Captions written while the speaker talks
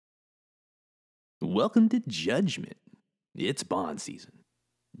Welcome to Judgment. It's Bond season.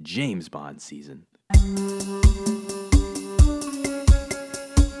 James Bond season.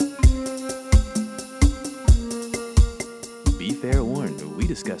 Be fair warned, we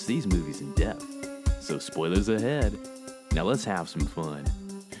discuss these movies in depth, so spoilers ahead. Now let's have some fun.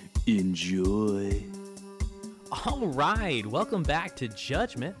 Enjoy. All right, welcome back to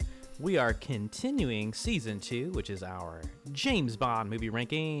Judgment. We are continuing Season 2, which is our James Bond movie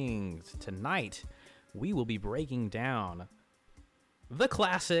rankings. Tonight, we will be breaking down the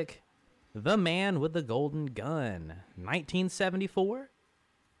classic, The Man with the Golden Gun, 1974.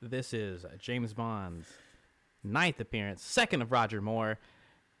 This is James Bond's 9th appearance, 2nd of Roger Moore.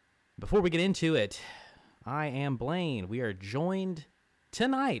 Before we get into it, I am Blaine. We are joined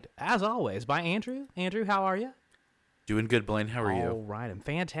tonight, as always, by Andrew. Andrew, how are you? Doing good, Blaine. How are you? All right, I'm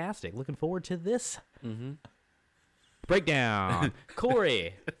fantastic. Looking forward to this breakdown.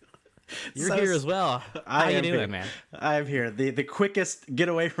 Corey, you're here as well. How you doing, man? I'm here. The quickest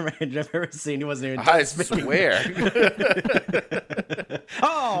getaway from Andrew I've ever seen. He wasn't even I swear.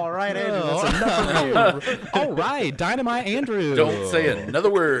 All right, Andrew. That's enough of you. All right, Dynamite Andrew. Don't say another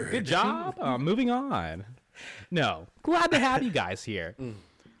word. Good job. Moving on. No, glad to have you guys here.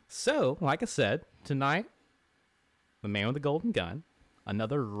 So, like I said, tonight, The Man with the Golden Gun,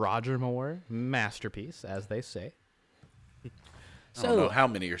 another Roger Moore masterpiece, as they say. I don't know how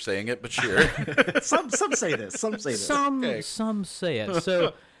many are saying it, but sure. Some say this. Some say this. Some say it.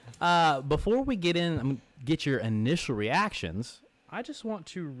 So, before we get your initial reactions, I just want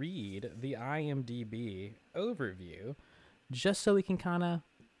to read the IMDb overview, just so we can kind of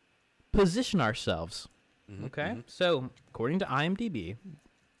position ourselves. Okay? So, according to IMDb,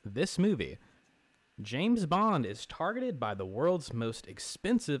 this movie, James Bond is targeted by the world's most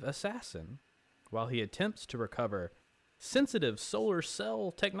expensive assassin while he attempts to recover sensitive solar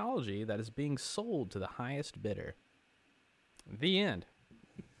cell technology that is being sold to the highest bidder. The end.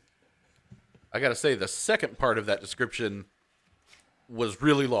 I gotta say, the second part of that description was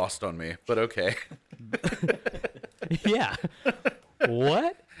really lost on me, but okay. Yeah.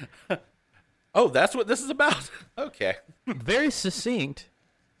 What? Oh, that's what this is about? Okay. Very succinct.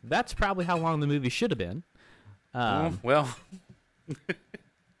 That's probably how long the movie should have been. Well,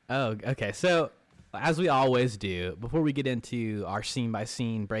 Oh, okay. So, as we always do, before we get into our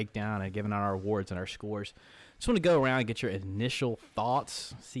scene-by-scene breakdown and giving out our awards and our scores, just want to go around and get your initial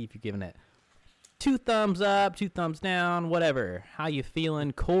thoughts, see if you're giving it 2 thumbs up, 2 thumbs down, whatever. How you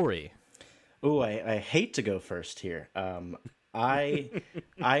feeling, Corey? Ooh, I hate to go first here. I'm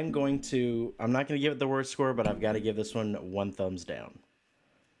not going to give it the worst score, but I've got to give this one 1 thumbs down.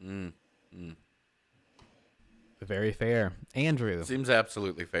 Very fair. Andrew? seems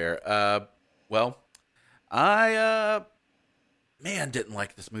absolutely fair. Well, I didn't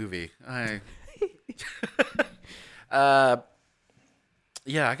like this movie.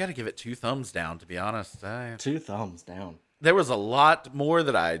 Yeah, I got to give it 2 thumbs down, to be honest. 2 thumbs down. There was a lot more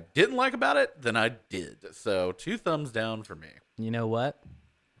that I didn't like about it than I did. So 2 thumbs down for me. You know what?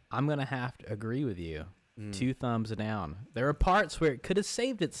 I'm going to have to agree with you. 2 thumbs down. There are parts where it could have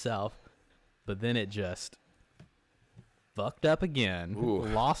saved itself, but then it just fucked up again. Ooh.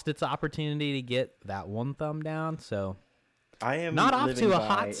 Lost its opportunity to get that 1 thumb down. So I am not off living to a by,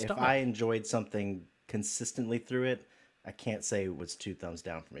 hot if start. I enjoyed something consistently through it, I can't say it was 2 thumbs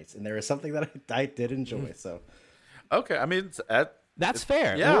down for me. And there is something that I did enjoy. So Okay, I mean, that's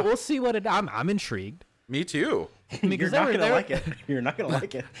fair. yeah. We'll see what it. I'm intrigued. me too. you're not gonna like it. You're not gonna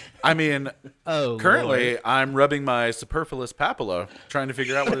like it. I mean, Oh, currently Lord. I'm rubbing my superfluous papilla, trying to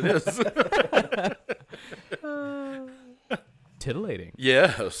figure out what it is. Titillating.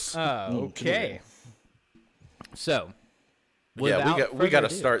 Yes. Okay. So, Yeah, without we got to further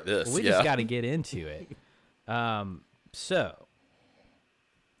ado, start this. We yeah. just got to get into it. So,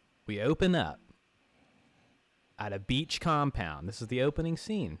 we open up at a beach compound. This is the opening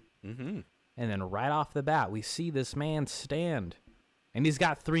scene. Mm-hmm. And then right off the bat, we see this man stand. And he's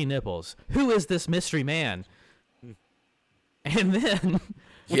got 3 nipples. Who is this mystery man? And then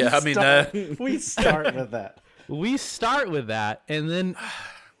Yeah, I mean, We start with that. we start with that. And then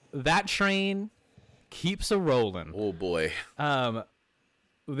that train keeps a rolling. oh boy. Then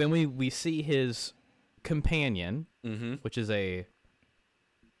we see his companion, which is a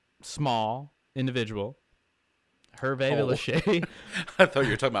small individual, Hervé Villachet. I thought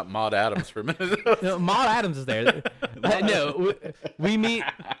you were talking about Maud Adams for a minute. No, Maud Adams is there. No, we meet.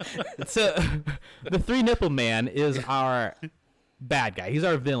 So the 3 nipple man is our bad guy. He's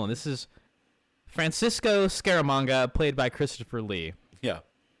our villain. This is Francisco Scaramanga, played by Christopher Lee. yeah.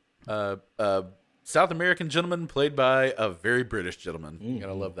 South American gentleman played by a very British gentleman. You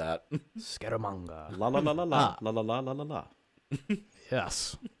gotta love that. Scaramanga. La la la la la la la la la la la.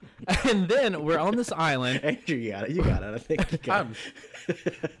 Yes. And then we're on this island. Andrew, you got it. You got it. I think you got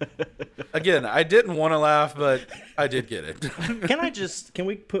it. Again, I didn't want to laugh, but I did get it. Can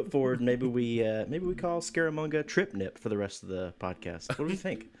we put forward, maybe we call Scaramanga Trip Nip for the rest of the podcast? What do you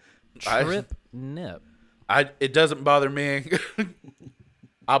think? Trip Nip. It doesn't bother me.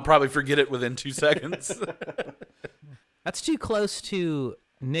 I'll probably forget it within 2 seconds. That's too close to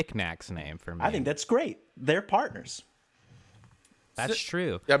Knick-Knack's name for me. I think that's great. They're partners. That's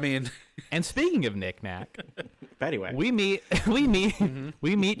true. I mean, And speaking of Knick-Knack, Anyway, we meet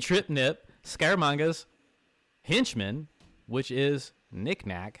Trip Nip, Scaramanga's henchman, which is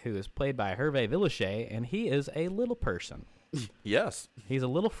Knick-Knack, who is played by Hervé Villechaize, and he is a little person. yes. He's a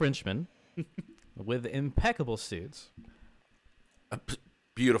little Frenchman with impeccable suits.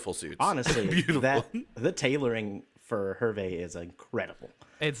 Beautiful suits. honestly, Beautiful. the tailoring for Hervé is incredible.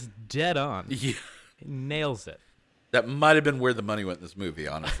 It's dead on. Yeah. He nails it. That might have been where the money went in this movie,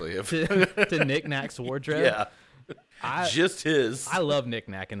 honestly. To Knick-Knack's wardrobe. Yeah. Just his. I love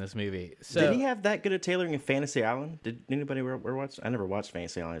Knick-Knack in this movie. So Did he have that good of tailoring in Fantasy Island? Did anybody ever watch? I never watched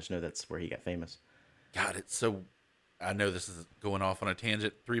Fantasy Island. I just know that's where he got famous. God, it's so. I know this is going off on a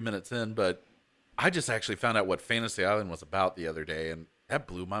tangent 3 minutes in, but I just actually found out what Fantasy Island was about the other day, and that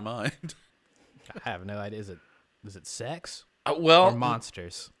blew my mind. I have no idea. Is it sex Well, or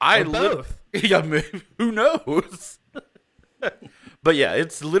monsters? I Or both. Yeah, I mean, who knows? But yeah,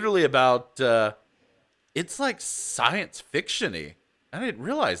 it's literally about. It's like science fiction-y. I didn't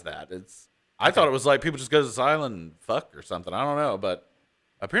realize that. I thought it was like people just go to this island and fuck or something. I don't know, but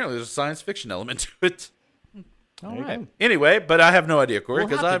apparently there's a science fiction element to it. All you right. go. Anyway, but I have no idea, Corey, We'll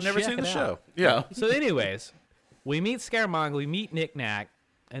because have I've to never check seen the it show. out. Yeah. So, anyways, we meet Scaramanga, we meet Knick-Knack,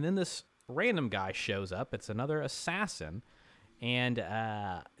 and then this random guy shows up. It's another assassin, and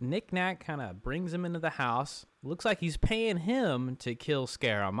Knick-Knack kind of brings him into the house. Looks like he's paying him to kill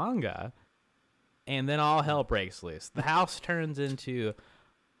Scaramanga, and then all hell breaks loose. The house turns into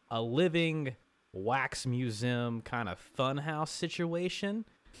a living wax museum kind of funhouse situation,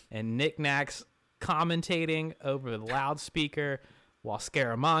 and Knick-Knack's commentating over the loudspeaker while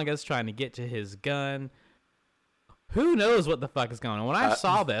Scaramanga's trying to get to his gun. Who knows what the fuck is going on? When I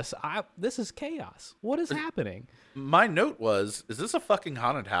saw this, this is chaos. What is happening? My note was, is this a fucking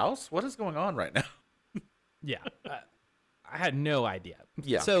haunted house? What is going on right now? Yeah, I had no idea.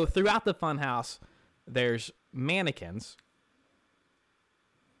 Yeah. So throughout the funhouse, there's mannequins,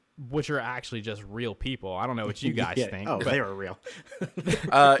 which are actually just real people. I don't know what you guys think. Oh, but they were real.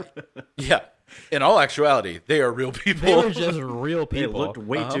 Yeah. In all actuality, they are real people. they were just real They people. looked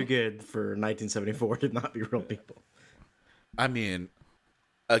way too good for 1974 to not be real people. I mean,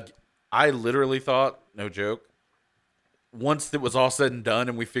 I literally thought, no joke, once it was all said and done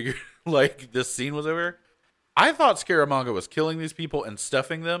and we figured like this scene was over, I thought Scaramanga was killing these people and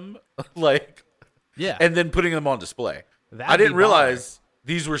stuffing them, like, Yeah. and then putting them on display. That'd I didn't be realize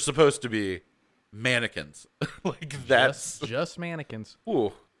these were supposed to be mannequins. Like that's just mannequins.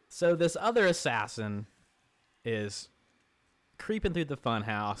 ooh. So this other assassin is creeping through the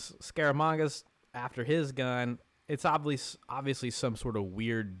funhouse. Scaramanga's after his gun. It's obviously some sort of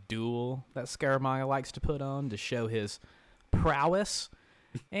weird duel that Scaramanga likes to put on to show his prowess.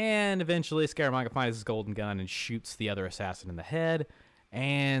 And eventually Scaramanga finds his golden gun and shoots the other assassin in the head.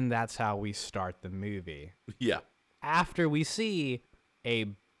 And that's how we start the movie. Yeah. After we see a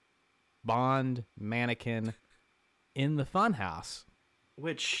Bond mannequin in the funhouse.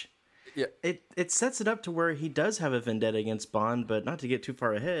 Which Yeah. it sets it up to where he does have a vendetta against Bond, but not to get too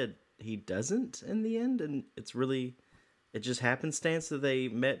far ahead, he doesn't in the end, and it just happenstance that they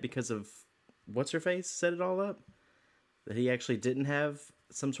met because of what's her face set it all up. That he actually didn't have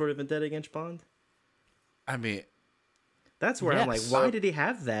some sort of vendetta against Bond. I mean, That's where I'm like, Yes. why did he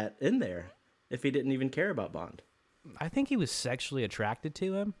have that in there if he didn't even care about Bond? I think he was sexually attracted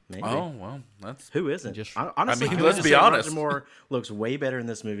to him. Maybe. oh well, that's Who isn't? Just- Honestly, I mean, can let's just be say honest. Roger Moore looks way better in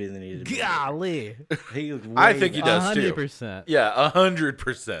this movie than he did. Golly. He looks I way think he better. does too. 100%. Yeah,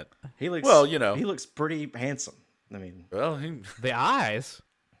 100%. He looks Well, you know. he looks pretty handsome. I mean, Well, The eyes.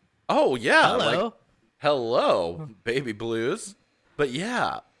 oh yeah, Hello. like hello, baby blues. But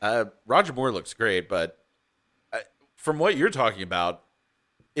yeah, Roger Moore looks great. But from what you're talking about,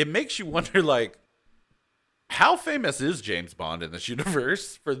 it makes you wonder, like, how famous is James Bond in this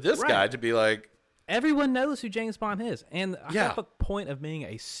universe for this Right. guy to be like, Everyone knows who James Bond is. And I Yeah. got the point of being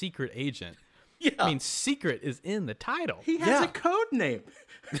a secret agent. yeah, I mean, secret is in the title. he has Yeah. a code name.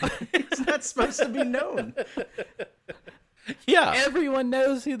 He's not supposed to be known. yeah, Everyone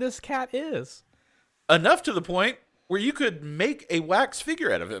knows who this cat is. enough to the point where you could make a wax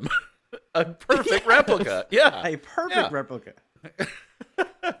figure out of him. A perfect replica. Yeah. A perfect replica.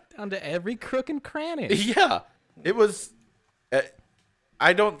 Down to every crook and cranny. Yeah. It was.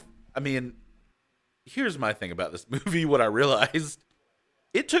 Here's my thing about this movie. What I realized.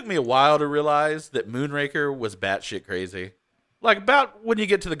 It took me a while to realize that Moonraker was batshit crazy. Like, about when you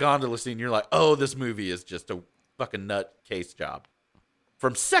get to the gondola scene, you're like, oh, this movie is just a fucking nutcase job.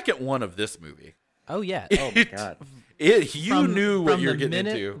 From second one of this movie. Oh, yeah. Oh, my God. You knew what you were from getting the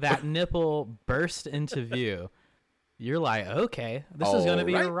minute into. that nipple burst into view, you're like, okay, this is going to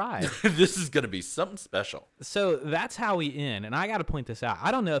be a ride. This is going to be something special. So that's how we end. And I got to point this out.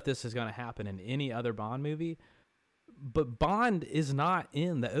 I don't know if this is going to happen in any other Bond movie, but Bond is not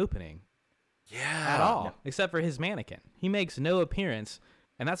in the opening Yeah. at all, except for his mannequin. He makes no appearance.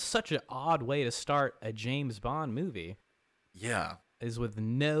 And that's such an odd way to start a James Bond movie, Yeah. is with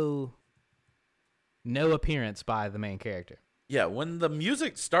no appearance by the main character. Yeah, when the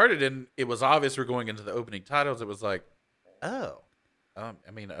music started and it was obvious we're going into the opening titles, it was like, oh.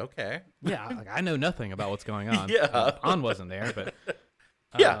 Okay. Yeah, like, I know nothing about what's going on. Yeah. Bond wasn't there, but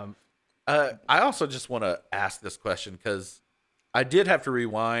Yeah. I also just want to ask this question because I did have to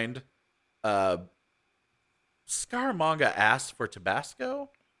rewind. Scaramanga asked for Tabasco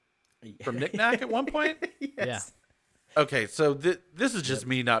from Knick Knack at one point. Yes. Okay, so this is just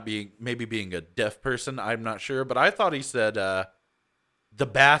me not being a deaf person. I'm not sure, but I thought he said the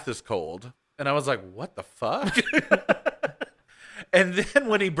bath is cold, and I was like, what the fuck? And then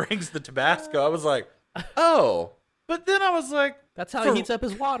when he brings the Tabasco, I was like, oh. But then I was like, that's how he heats up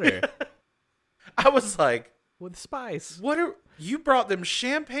his water I was like, with spice. you brought them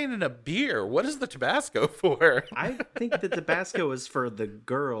champagne and a beer? What is the Tabasco for? I think the Tabasco is for the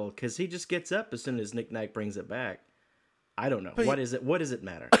girl because he just gets up as soon as Knick Knack brings it back. I don't know. What is it? What does it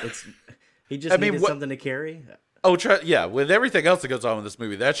matter? He just needed something to carry. Oh, yeah. With everything else that goes on in this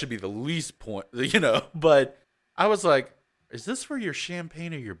movie, that should be the least point, But I was like, is this for your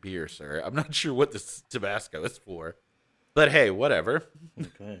champagne or your beer, sir? I'm not sure what this Tabasco is for. But hey, whatever.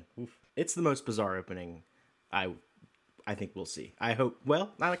 Okay. Oof. It's the most bizarre opening I think we'll see. I hope.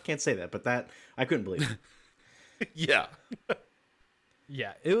 Well, I can't say that, but that I couldn't believe it. Yeah.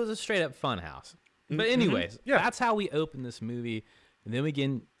 Yeah, it was a straight up fun house. But anyways, that's how we open this movie, and then we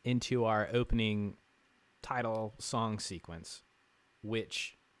get into our opening title song sequence,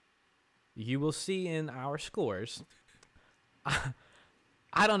 which you will see in our scores.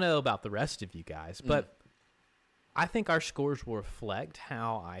 I don't know about the rest of you guys, but I think our scores will reflect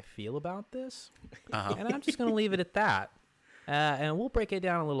how I feel about this, and I'm just going to leave it at that, and we'll break it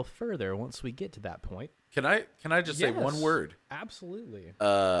down a little further once we get to that point. Can I just say one word? Absolutely.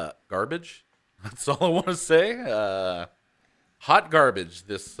 Garbage. That's all I want to say. Hot garbage.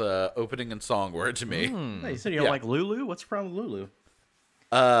 This opening and song word to me. Hey, you said you don't like Lulu? What's the problem with Lulu?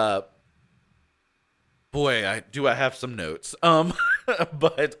 Boy, I have some notes.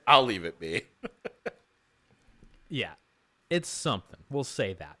 But I'll leave it be. Yeah, it's something. We'll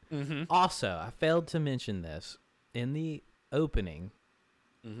say that. Also, I failed to mention this. In the opening,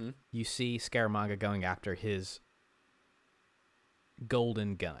 you see Scaramanga going after his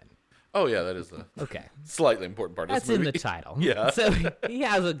golden gun. Oh, yeah, that is the Okay. slightly important part of That's this movie. in the title. Yeah. So he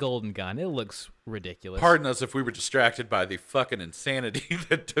has a golden gun. It looks ridiculous. Pardon us if we were distracted by the fucking insanity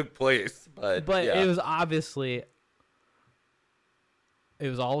that took place. But yeah. It was obviously... It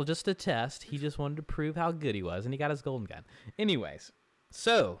was all just a test. He just wanted to prove how good he was, and he got his golden gun. Anyways,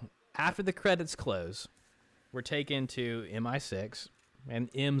 so after the credits close, we're taken to MI6 and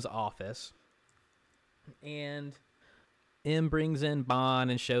M's office, and M brings in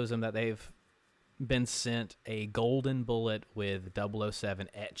Bond and shows him that they've been sent a golden bullet with 007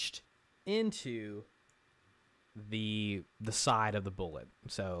 etched into the side of the bullet.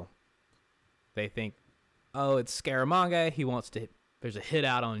 So they think, oh, it's Scaramanga. He wants to... There's a hit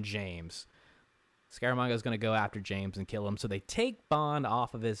out on James. Scaramanga's going to go after James and kill him. So they take Bond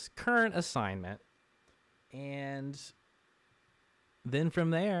off of his current assignment. And then from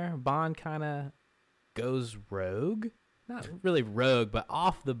there, Bond kind of goes rogue. Not really rogue, but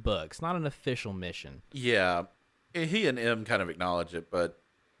off the books. Not an official mission. Yeah. He and M kind of acknowledge it, but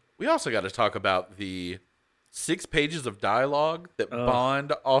we also got to talk about the 6 pages of dialogue that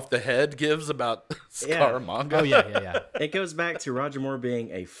Bond off the head gives about Scaramanga. Oh, yeah. It goes back to Roger Moore being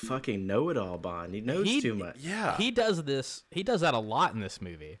a fucking know-it-all Bond. He knows too much. Yeah. He does that a lot in this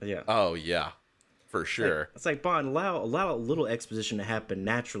movie. Yeah. Oh, yeah. For sure. It's like, Bond, allow a little exposition to happen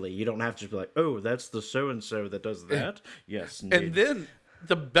naturally. You don't have to just be like, oh, that's the so-and-so that does that. Yes, indeed. And then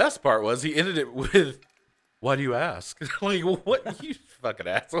the best part was he ended it with Why do you ask? Like, what? You fucking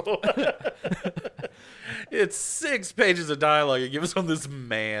asshole. It's 6 pages of dialogue it gives on this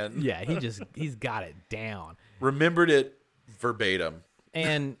man. Yeah, he's got it down. Remembered it verbatim.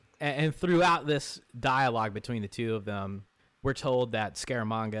 And throughout this dialogue between the two of them, we're told that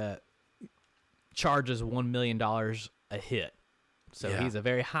Scaramanga charges $1 million a hit. So Yeah. he's a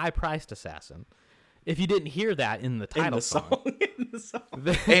very high-priced assassin. If you didn't hear that in the title song, In the song.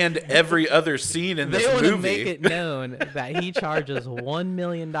 And every other scene in they this want to movie. make it known that he charges $1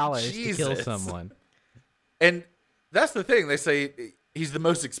 million to kill Jesus. someone. And that's the thing. They say he's the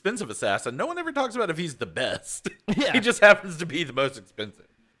most expensive assassin. No one ever talks about if he's the best. Yeah. He just happens to be the most expensive.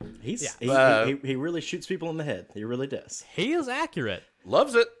 He really shoots people in the head. He really does. He is accurate.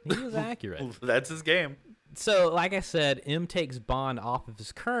 Loves it. He is accurate. That's his game. So, like I said, M takes Bond off of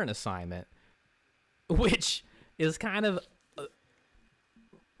his current assignment, which is kind of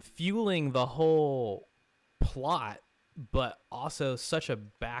fueling the whole plot, but also such a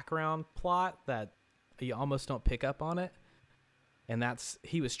background plot that you almost don't pick up on it. And that's,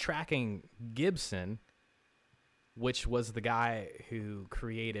 he was tracking Gibson, which was the guy who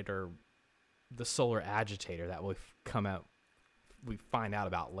created the solar agitator that we find out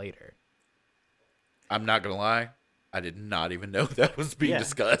about later. I'm not going to lie. I did not even know that was being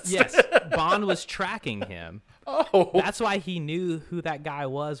discussed. Yes, Bond was tracking him. Oh. That's why he knew who that guy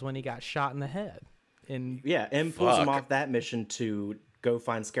was when he got shot in the head. And Yeah, M pulls him Fuck. off that mission to go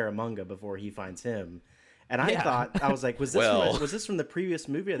find Scaramanga before he finds him. And I Yeah. thought, I was like, was Well. this from the previous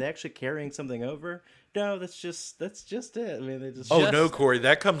movie? Are they actually carrying something over? No, that's just it. I mean, they just Oh, Just- no, Corey.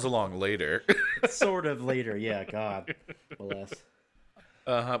 That comes along later. sort of later. Yeah, God bless.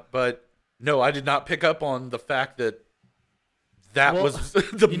 But no, I did not pick up on the fact that Well, was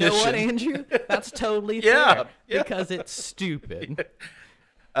the you mission. know what, Andrew? That's totally Yeah, fair yeah. because it's stupid.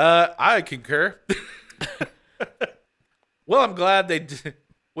 I concur. Well, I'm glad they did.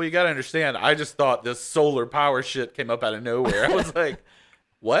 Well, you got to understand, I just thought this solar power shit came up out of nowhere. I was like,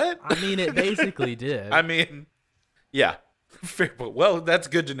 what? I mean, it basically did. I mean, yeah. Fair point. Well, that's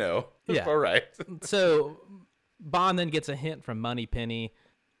good to know. Yeah. All right. So Bond then gets a hint from Moneypenny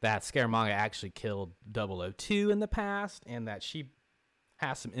that Scaramanga actually killed 002 in the past, and that she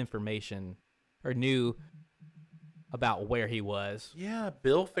has some information or knew about where he was Yeah,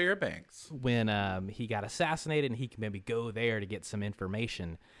 Bill Fairbanks. when he got assassinated, and he can maybe go there to get some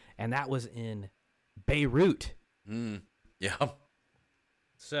information. And that was in Beirut. Yeah.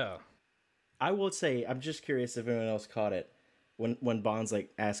 So I will say, I'm just curious if anyone else caught it. When Bond's like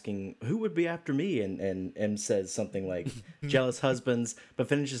asking who would be after me, and M says something like jealous husbands, but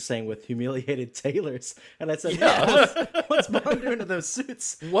finishes saying with humiliated tailors. And I said, yeah, what's Bond doing to those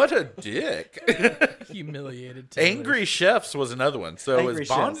suits? What a dick. humiliated. Taylor. Angry Chefs was another one. So Angry is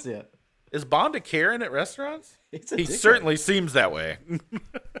Bond chefs, yeah. is Bond a Karen at restaurants? He's a He dickhead. certainly seems that way.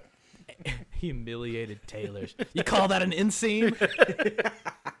 Humiliated tailors. You call that an inseam?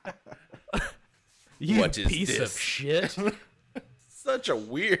 You What is piece this? of shit. Such a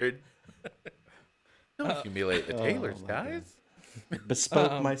weird. Don't humiliate the Taylors, guys.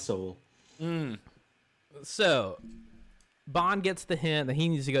 Bespoke my soul. So, Bond gets the hint that he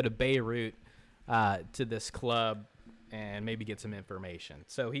needs to go to Beirut to this club and maybe get some information.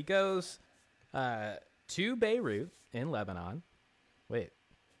 So he goes to Beirut in Lebanon. Wait.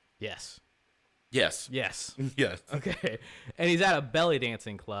 Yes. Yes. Yes. Yes. Okay. And he's at a belly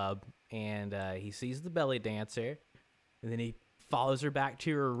dancing club, and he sees the belly dancer, and then he follows her back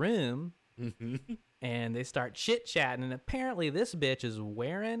to her room, and they start chit-chatting, and apparently this bitch is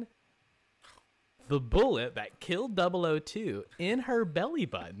wearing the bullet that killed 002 in her belly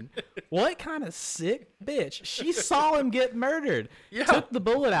button. What kind of sick bitch? She saw him get murdered, Yeah. took the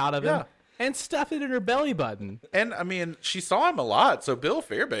bullet out of him, Yeah. and stuffed it in her belly button. And I mean, she saw him a lot, so Bill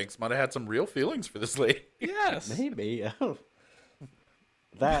Fairbanks might have had some real feelings for this lady. Yes. Maybe. Oh.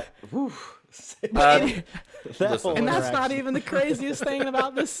 That. Whew. Uh, That listen. whole And that's not interaction. even the craziest thing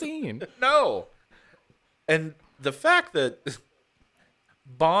about this scene. No. And the fact that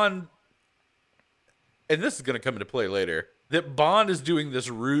Bond, and this is going to come into play later, that Bond is doing this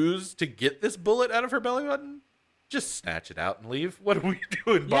ruse to get this bullet out of her belly button, just snatch it out and leave. What are we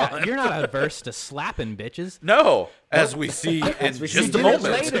doing, Bond? Yeah, you're not averse to slapping bitches. No, as we see in we just see a it moment.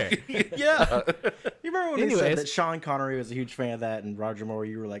 later. Yeah. You remember when we said Anyways. that Sean Connery was a huge fan of that, and Roger Moore,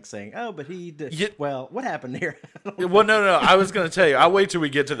 you were like saying, "Oh, but he did." Yeah. Well, what happened here? Well, no. I was going to tell you. I'll wait till we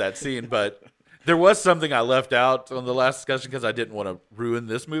get to that scene, but there was something I left out on the last discussion because I didn't want to ruin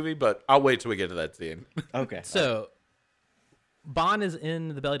this movie, but I'll wait till we get to that scene. Okay. So, Bond is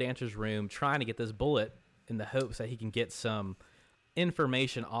in the belly dancer's room trying to get this bullet in the hopes that he can get some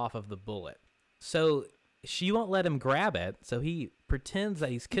information off of the bullet. So, she won't let him grab it, so he pretends that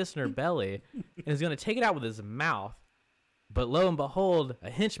he's kissing her belly and is going to take it out with his mouth. But lo and behold, a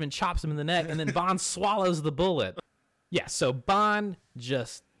henchman chops him in the neck, and then Bond swallows the bullet. Yeah, so Bond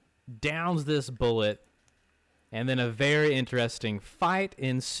just downs this bullet, and then a very interesting fight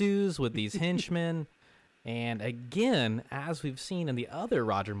ensues with these henchmen. And again, as we've seen in the other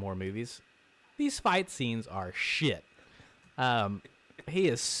Roger Moore movies, these fight scenes are shit. He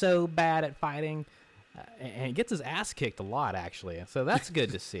is so bad at fighting, and he gets his ass kicked a lot, actually. So that's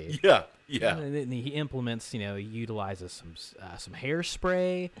good to see. Yeah. And then he implements, he utilizes some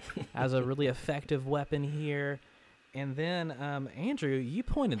hairspray as a really effective weapon here. And then, Andrew, you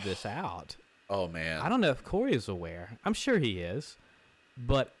pointed this out. Oh, man. I don't know if Corey is aware. I'm sure he is.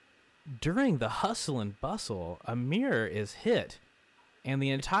 But during the hustle and bustle, a mirror is hit, and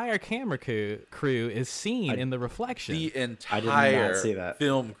the entire camera crew is seen in the reflection. The I did not entire see that.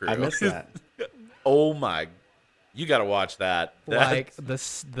 film crew. I missed that. Oh, my. You got to watch that. Like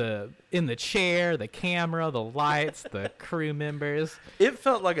the in the chair, the camera, the lights, the crew members. It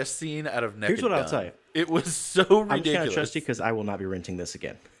felt like a scene out of Naked Here's what I'll Gun. tell you. It was so I'm just going ridiculous. to trust you because I will not be renting this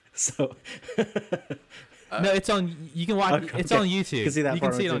again. So, No, it's on. You can watch. Okay. It's on YouTube. You can see that you can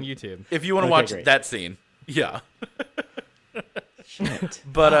part see it on on YouTube. YouTube. If you want to Okay, watch great. that scene. Yeah. shit.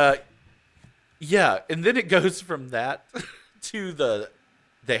 But yeah, and then it goes from that to the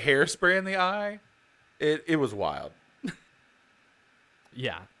hairspray in the eye. It was wild.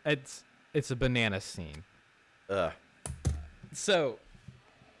 Yeah, it's a banana scene. Ugh. So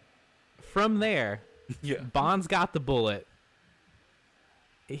from there, Yeah. Bond's got the bullet.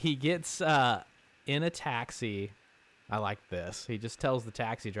 He gets in a taxi. I like this. He just tells the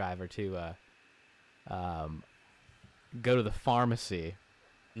taxi driver to go to the pharmacy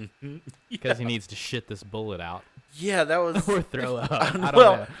because he needs to shit this bullet out Yeah, that was or throw up. I don't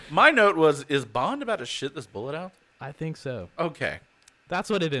well, know. my note was, is Bond about to shit this bullet out? I think so. Okay. That's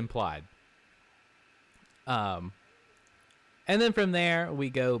what it implied. And then from there we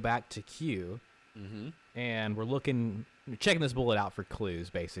go back to Q, and we're checking this bullet out for clues,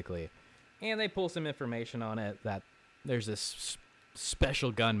 basically. And they pull some information on it that there's this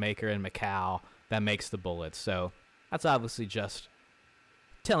special gun maker in Macau that makes the bullets. So that's obviously just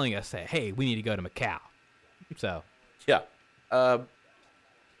telling us that, hey, we need to go to Macau. So Yeah.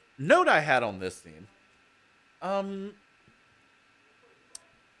 Note I had on this scene.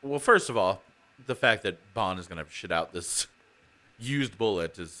 Well, first of all, the fact that Bond is going to shit out this used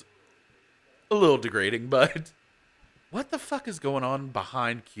bullet is a little degrading, but what the fuck is going on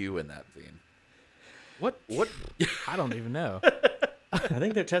behind Q in that scene? What? I don't even know. I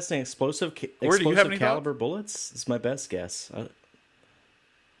think they're testing explosive Or do you have any caliber bullets. It's my best guess.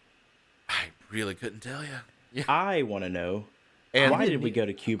 I really couldn't tell you. Yeah. I want to know And- why did we go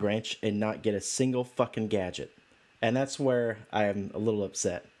to Q Branch and not get a single fucking gadget? And that's where I am a little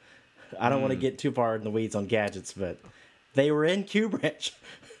upset. I don't want to get too far in the weeds on gadgets, but they were in Q Branch.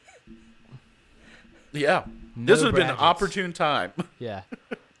 Yeah. No This would have been an brackets. opportune time. Yeah.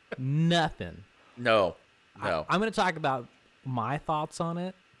 Nothing. No. I'm going to talk about my thoughts on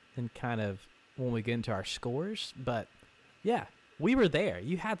it and kind of when we get into our scores. But yeah, we were there.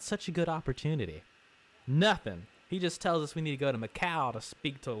 You had such a good opportunity. Nothing. He just tells us we need to go to Macau to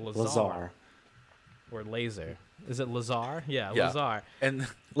speak to Lazar. Lazar. Or Laser. Is it Lazar? Yeah, Yeah. Lazar. And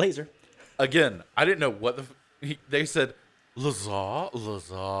Laser. again, I didn't know what they said. Lazar.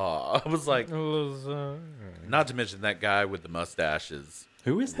 I was like, Lazar. not to mention that guy with the mustaches.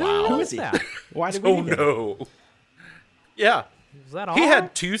 Who is that? Wow. Who is he? that? Why did we Oh get him? no. Yeah, Is that all? he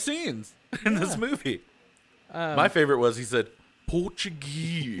had 2 scenes in this movie. My favorite was he said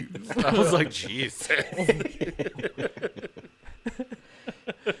Portuguese. I was like, Jesus.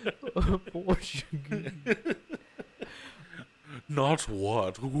 Not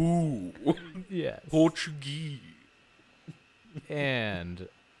what? Ooh. Yes. Portuguese. And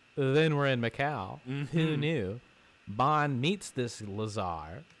then we're in Macau. Who knew? Bond meets this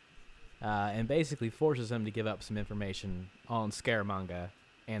Lazar and basically forces him to give up some information on Scaramanga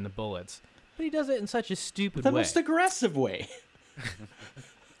and the bullets. But he does it in such a stupid The way. most aggressive way.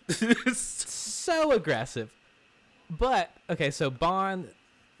 So aggressive. But, okay, so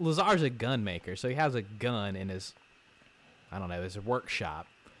Lazar's a gun maker, so he has a gun in his, his workshop.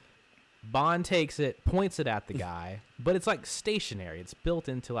 Bond takes it, points it at the guy, but it's like stationary. It's built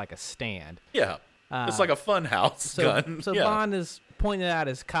into like a stand. Yeah. It's like a fun house So, gun. so Yeah. Bond is pointing at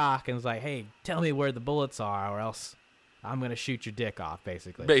his cock and is like, hey, tell me where the bullets are or else I'm going to shoot your dick off,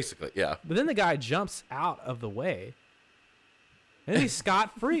 basically. Basically, yeah. But then the guy jumps out of the way and he's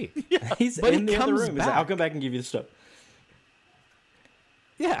scot-free. He's But in he the other comes room. He's like, back. I'll come back and give you the stuff.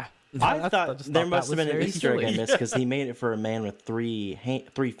 Yeah. I just thought thought there that must have was been an very Easter egg I silly. missed because he made it for a man with three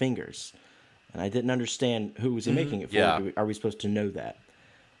fingers, and I didn't understand who was he making it for. Yeah. Are we supposed to know that?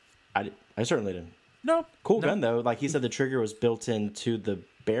 I certainly didn't. No. Cool no. gun though. Like he said, the trigger was built into the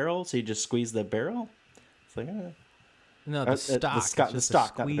barrel, so you just squeeze the barrel. It's like No, the stock. It's the just a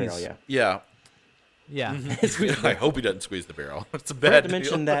stock, not the barrel. squeeze. Yeah. Yeah. I hope he doesn't squeeze the barrel. It's a I had bad to deal.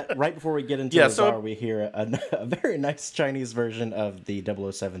 mention that right before we get into Yeah, the so- bar, we hear a very nice Chinese version of the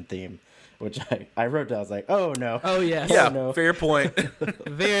 007 theme, which I wrote down. I was like, oh no. Oh yes. Yeah, no. fair point.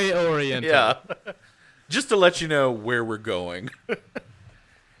 Very oriented. Yeah. Just to let you know where we're going.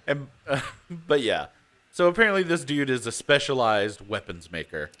 And but yeah. So apparently this dude is a specialized weapons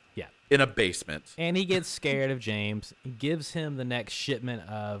maker Yeah. in a basement. And he gets scared of James. He gives him the next shipment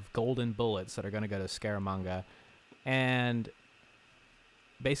of golden bullets that are going to go to Scaramanga, and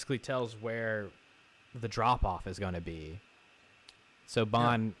basically tells where the drop off is going to be. So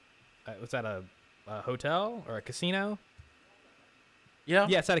Bond, was that a hotel or a casino? Yeah.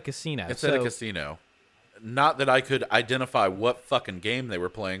 Yeah, it's at a casino. It's at a casino. Not that I could identify what fucking game they were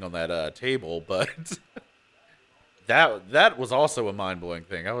playing on that table, but that was also a mind-blowing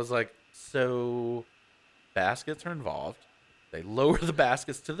thing. I was like, so baskets are involved. They lower the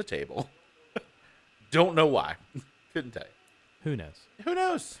baskets to the table. Don't know why. Couldn't tell you. Who knows? Who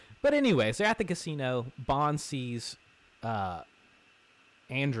knows? But anyways, they're at the casino. Bond sees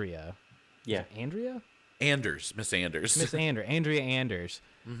Andrea. Yeah. Andrea? Anders, Miss Anders. Miss Andrea Anders,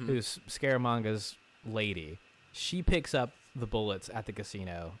 who's Scaramanga's lady. She picks up the bullets at the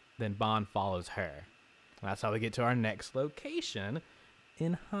casino. Then Bond follows her. And that's how we get to our next location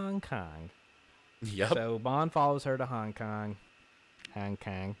in Hong Kong. Yep. So Bond follows her to Hong Kong. Hong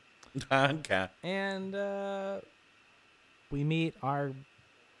Kong. Okay. And we meet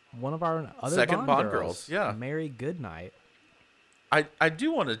one of our other Second Bond Bond girls, yeah. Mary Goodnight. I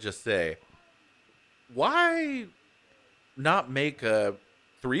do want to just say, why not make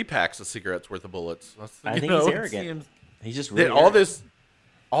 3 packs of cigarettes worth of bullets? I You think know, he's it arrogant. seems- He's just that really all arrogant.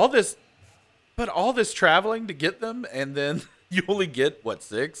 all this traveling to get them, and then you only get what,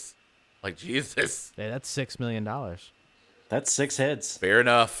 6? Like, Jesus. Yeah, that's $6 million. That's 6 heads. Fair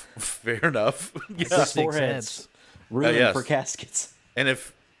enough. Fair enough. Yeah. Six Six foreheads. heads. Room yes. for caskets. And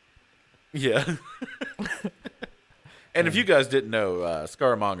and if you guys didn't know,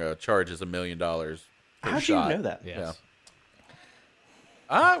 Scaramanga charges $1 million per How'd you shot. know that? Yes.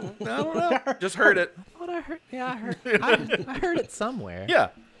 I don't know. Just heard it. What I heard? Yeah, I heard. I heard it somewhere. Yeah.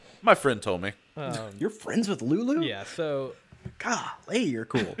 My friend told me. You're friends with Lulu? Yeah. So Golly, you're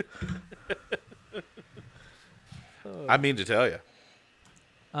cool. I mean to tell you.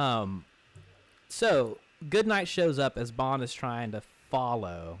 So Goodnight shows up as Bond is trying to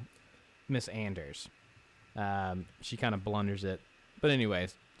follow Miss Anders. She kind of blunders it, but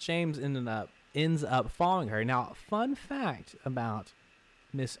anyways, James ends up following her. Now, fun fact about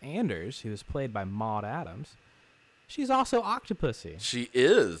Miss Anders, who is played by Maud Adams, she's also Octopussy. She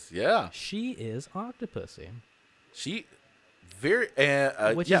is, yeah. She is Octopussy, She very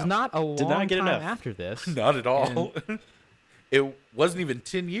which yeah, is not a Did long not get time enough. after this. not at all. It wasn't even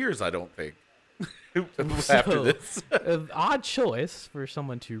 10 years, I don't think. After So, this, odd choice for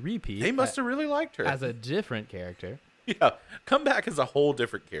someone to repeat. they must have really liked her. as a different character. Yeah, come back as a whole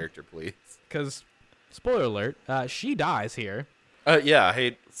different character, please. Because, spoiler alert, she dies here. Yeah, I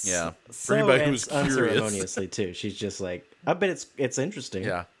hate. Yeah, for So anybody who's it's curious. unceremoniously too. She's just like, I bet it's interesting.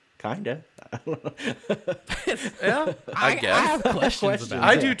 Yeah, Kinda. yeah. I guess I have questions Questions. about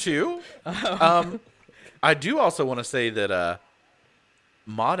I it. do too. I do also want to say that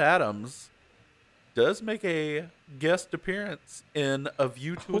Maud Adams does make a guest appearance in A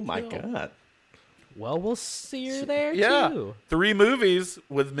View to a Oh my Kill. god. Well, we'll see her there, Yeah, too. 3 movies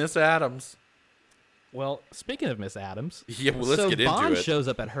with Miss Adams. Well, speaking of Miss Adams, Yeah, well, let's so get into Bond it. shows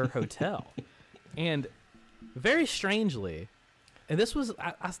up at her hotel. And very strangely, and this was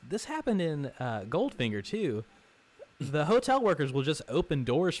this happened in Goldfinger, too, the hotel workers will just open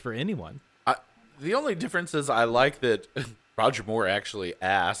doors for anyone. The only difference is I like that Roger Moore actually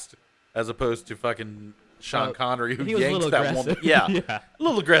asked, as opposed to fucking Sean Connery, who he was a yanks little that woman. aggressive. Yeah, Yeah. a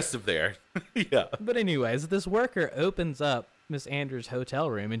little aggressive there. Yeah. But anyways, this worker opens up Miss Andrews' hotel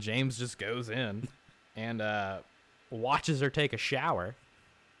room, and James just goes in and watches her take a shower.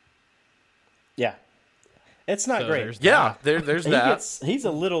 Yeah. It's not So great. there's Yeah, there's that. He's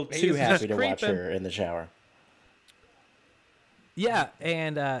a little too He's happy just to watch creeping. her in the shower. Yeah,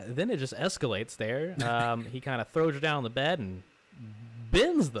 and then it just escalates there. He kind of throws her down on the bed and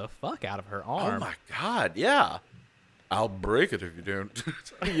bends the fuck out of her Oh arm. my god, yeah. I'll break it if you don't.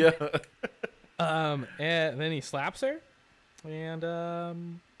 Yeah. And then he slaps her, and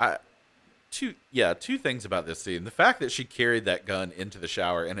Two things about this scene. The fact that she carried that gun into the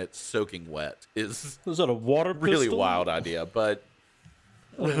shower and it's soaking wet is Was that a water pistol? really wild idea, but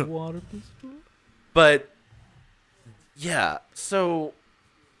A water pistol? But yeah, so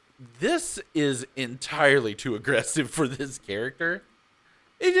this is entirely too aggressive for this character.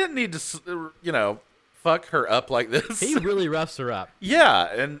 He didn't need to, fuck her up like this. He really roughs her up. Yeah,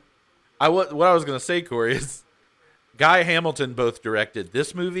 and what I was gonna say, Corey, is Guy Hamilton both directed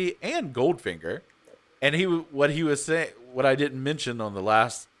this movie and Goldfinger, and what he was saying, what I didn't mention on the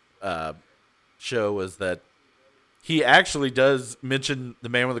last show was that he actually does mention the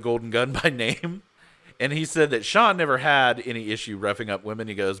Man with the Golden Gun by name. And he said that Sean never had any issue roughing up women.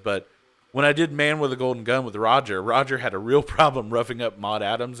 He goes, but when I did Man with a Golden Gun with Roger had a real problem roughing up Maude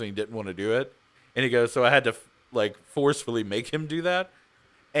Adams, and he didn't want to do it. And he goes, so I had to forcefully make him do that.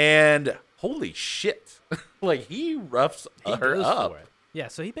 And holy shit, he roughs He her goes up. for it. Yeah,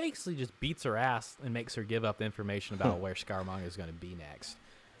 so he basically just beats her ass and makes her give up the information about where Scaramanga is going to be next.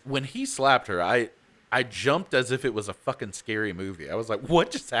 When he slapped her, I jumped as if it was a fucking scary movie. I was like,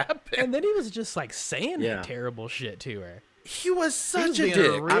 what just happened? And then he was just saying Yeah. terrible shit to her. He was such He was a being a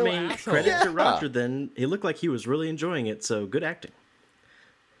dick. real I mean, asshole. credit to Yeah. Roger. Then he looked like he was really enjoying it. So good acting.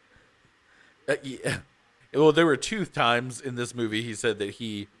 Yeah. Well, there were 2 times in this movie he said that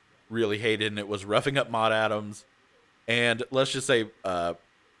he really hated, and it was roughing up Maude Adams, and let's just say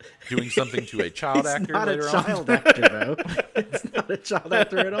doing something to a child It's actor not a later child actor, though. It's not a child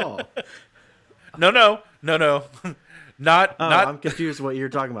actor at all. on. No. Not. Oh, not. I'm confused what you're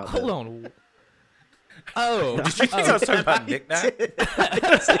talking about. Hold then. on. Oh, Did you think I was talking about Nick Nack?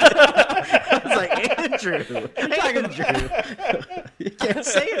 I was like, Andrew. Andrew. You can't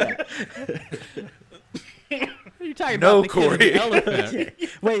say that. you're talking No, about the kid with the Corey. elephant.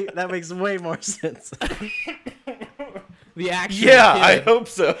 Wait, that makes way more sense. The action Yeah, I kid. hope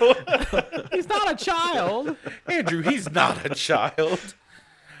so. He's not a child. Andrew, he's not a child.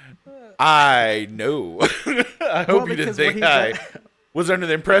 I know. I hope Well, you didn't because think when I he was under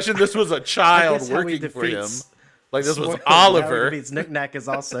the impression this was a child guess how he working for him. defeats Like this was Spoiled. Oliver. Knick Knack is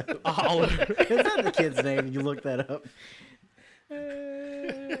also. Oliver. Is that the kid's name? You look that up.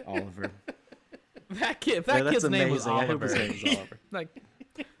 Oliver. That kid. If Yeah, that that's kid's name was amazing. I hope Oliver. his name is Oliver. Like,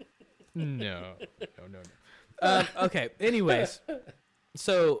 no. Okay. Anyways,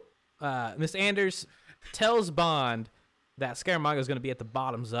 so Miss Anders tells Bond that Scaramanga is going to be at the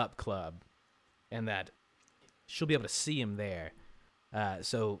Bottoms Up Club, and that she'll be able to see him there.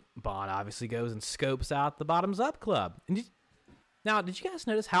 So Bond obviously goes and scopes out the Bottoms Up Club. And did you guys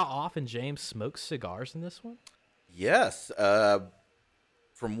notice how often James smokes cigars in this one? Yes.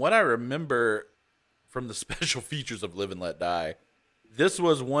 From what I remember from the special features of Live and Let Die, this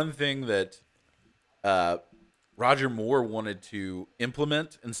was one thing that Roger Moore wanted to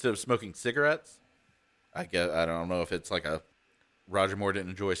implement instead of smoking cigarettes. I don't know if it's like Roger Moore didn't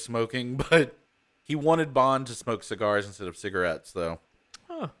enjoy smoking, but he wanted Bond to smoke cigars instead of cigarettes, though.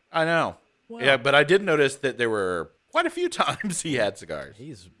 Huh. I know. Wow. Yeah, but I did notice that there were quite a few times he had cigars.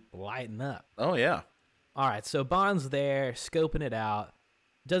 He's lighting up. Oh, yeah. All right, so Bond's there, scoping it out,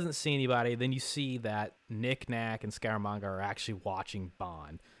 doesn't see anybody. Then you see that Nick Nack and Scaramanga are actually watching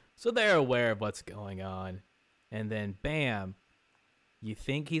Bond. So they're aware of what's going on. And then, bam, you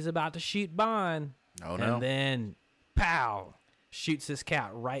think he's about to shoot Bond. Oh, no. And then, pow, shoots this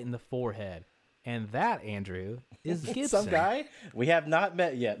cat right in the forehead. And that, Andrew, is Gibson. Some guy we have not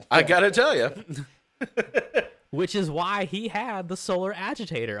met yet. I got to tell you. Which is why he had the solar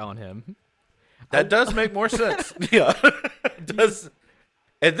agitator on him. That does make more sense. Yeah. It does.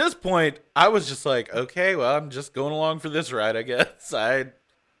 At this point, I was just like, okay, well, I'm just going along for this ride, I guess. I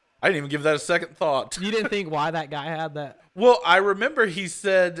didn't even give that a second thought. You didn't think why that guy had that? Well, I remember he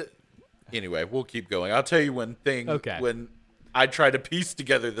said, anyway, we'll keep going. I'll tell you when I try to piece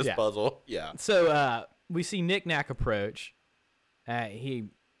together this Yeah. puzzle. Yeah. So we see Nick Nack approach. He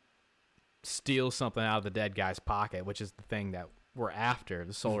steals something out of the dead guy's pocket, which is the thing that we're after,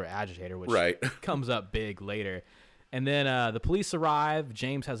 the solar agitator, which Right. comes up big later. And then the police arrive.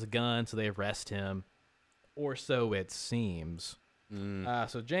 James has a gun, so they arrest him, or so it seems.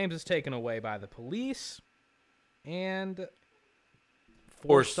 So James is taken away by the police and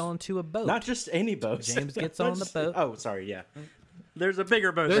forced onto a boat. Not just any boat. James gets on the boat. Oh, sorry. Yeah. There's a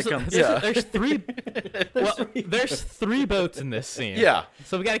bigger boat There's, that comes. there's three. There's 3 boats in this scene. Yeah.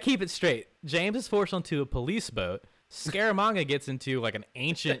 So we got to keep it straight. James is forced onto a police boat. Scaramanga gets into like an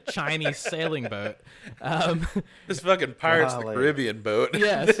ancient Chinese sailing boat. This fucking Pirates of the Golly. Caribbean boat.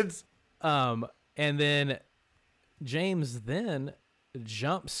 Yes. It's- And then James then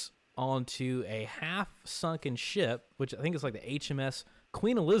jumps onto a half-sunken ship, which I think is like the HMS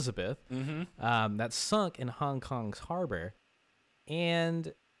Queen Elizabeth that sunk in Hong Kong's harbor.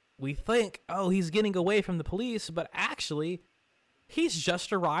 And we think, oh, he's getting away from the police, but actually, he's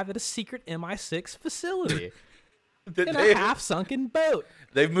just arrived at a secret MI6 facility in a half-sunken boat.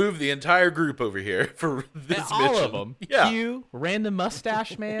 They've moved the entire group over here for this mission. All of them. Yeah. Q, random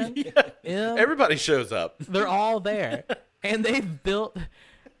mustache man. M, Everybody shows up. they're all there. And they've built...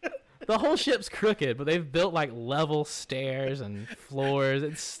 The whole ship's crooked, but they've built like level stairs and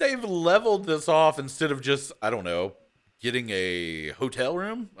floors. They've leveled this off instead of just, I don't know, getting a hotel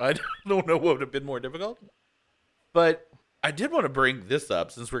room. I don't know what would have been more difficult. But I did want to bring this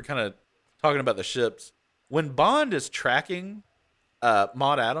up since we're kind of talking about the ships. When Bond is tracking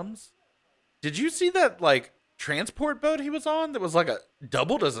Maud Adams, did you see that like transport boat he was on that was like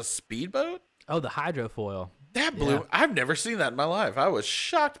doubled as a speedboat? Oh, the hydrofoil. That blew. Yeah. I've never seen that in my life. I was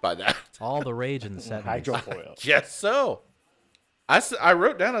shocked by that. All the rage in the 70s. Hydrofoil. Yes, so. I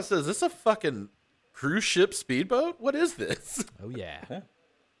wrote down, I said, is this a fucking cruise ship speedboat? What is this? Oh, yeah.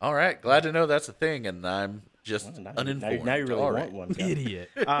 All right, glad to know that's a thing, and I'm just Now, uninformed. now you really All want right. one. Scott. Idiot.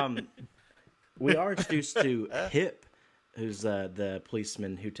 We are introduced to Hip, who's the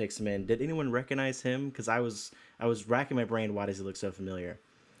policeman who takes him in. Did anyone recognize him? Because I was racking my brain. Why does he look so familiar?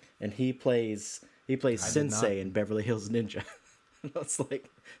 And he plays Sensei in Beverly Hills Ninja. I was like,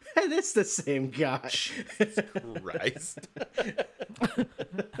 hey, that's the same guy. Christ.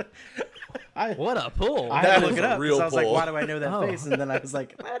 What a pull. I had That to look is it a up real because I was like, pull. why do I know that Oh. face? And then I was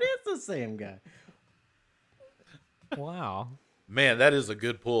like, that is the same guy. Wow. Man, that is a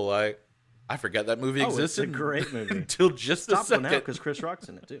good pull. I forgot that movie Oh, it's a existed. great movie. Until just a Stop one second. out because Chris Rock's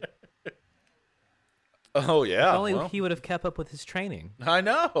in it too. Oh, yeah. If only well, he would have kept up with his training. I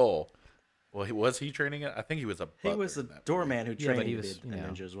know. Well, was he training it? I think he was a He butler was a in that movie. doorman who Yeah, trained but he was, the you know.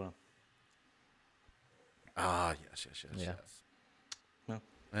 ninja as well. Ah, yes. Yeah.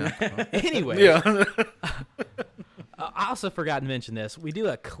 Yeah. Anyway, Yeah. I also forgot to mention this. We do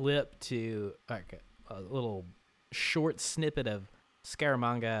a clip to like a little short snippet of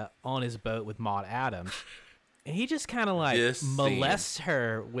Scaramanga on his boat with Maud Adams. And he just kind of like This scene. molests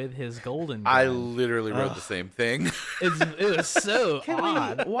her with his golden I gun. literally wrote the same thing. It was so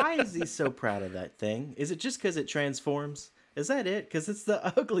odd. Why is he so proud of that thing? Is it just because it transforms? Is that it? Because it's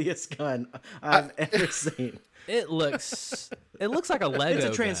the ugliest gun I've ever seen. It looks like a Lego. It's a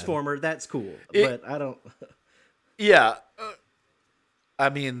gun. transformer. That's cool, It- but I don't. Yeah. I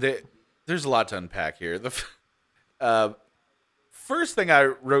mean, there's a lot to unpack here. The first thing I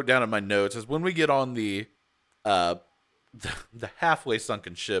wrote down in my notes is when we get on the halfway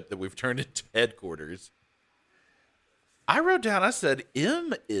sunken ship that we've turned into headquarters. I wrote down, I said,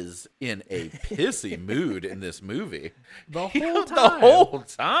 M is in a pissy mood in this movie. The You whole know, time. The whole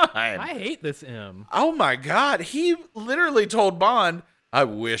time. I hate this M. Oh my God. He literally told Bond, I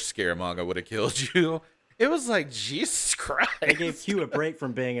wish Scaramanga would have killed you. It was like, Jesus Christ. They gave Q a break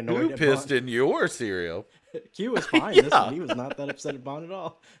from being annoyed Who at pissed Bond. in your cereal? Q was fine. This Yeah. one, he was not that upset at Bond at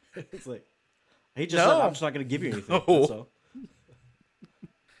all. It's like he just No. said, "I'm just not going to give you anything." No. That's all.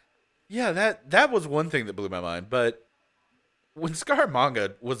 Yeah, that was one thing that blew my mind. But when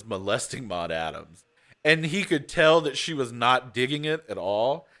Scaramanga was molesting Maud Adams, and he could tell that she was not digging it at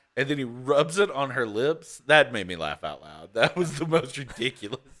all, and then he rubs it on her lips, that made me laugh out loud. That was the most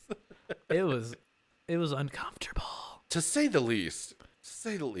ridiculous. It was uncomfortable. To say the least. To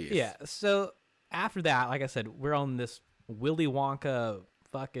say the least. Yeah. So after that, like I said, we're on this Willy Wonka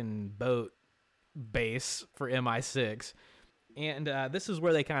fucking boat base for MI6, and this is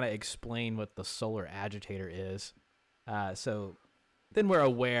where they kind of explain what the solar agitator is. So then we're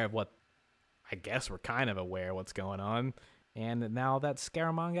aware of what. I guess we're kind of aware of what's going on, and now that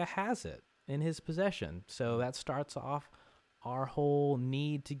Scaramanga has it in his possession, so that starts off our whole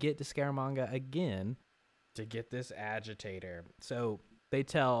need to get to Scaramanga again to get this agitator. So they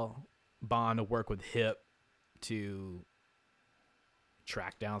tell Bond to work with Hip to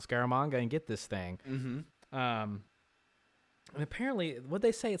track down Scaramanga and get this thing. Mm-hmm. And apparently, what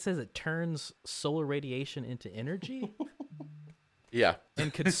they say, it says it turns solar radiation into energy Yeah.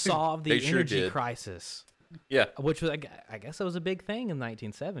 and could solve the They sure energy did. crisis, Yeah. which was, I guess, that was a big thing in the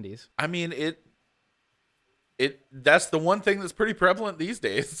 1970s. I mean, that's the one thing that's pretty prevalent these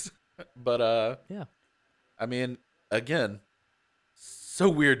days. But Yeah. I mean, again, so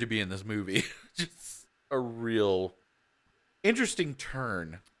weird to be in this movie. Just a real interesting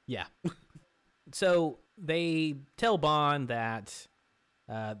turn. Yeah. So they tell Bond that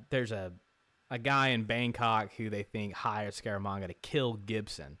there's a guy in Bangkok who they think hired Scaramanga to kill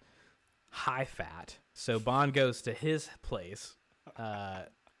Gibson. High fat. So Bond goes to his place, I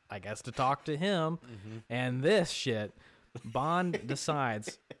guess, to talk to him. And this shit, Bond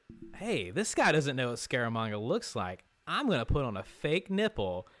decides, hey, this guy doesn't know what Scaramanga looks like. I'm going to put on a fake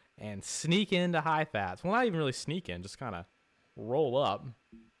nipple and sneak into High Fats. Well, not even really sneak in, just kind of roll up.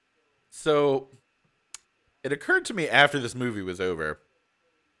 So it occurred to me after this movie was over,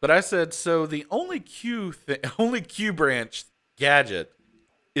 but I said, so the only Q branch gadget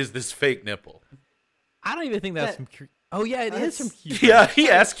is this fake nipple. I don't even think that's from Q. Oh, yeah, it is from Q. Yeah, he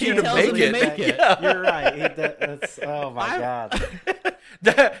asked you to tells make him to it. make it. Yeah. You're right. That's oh my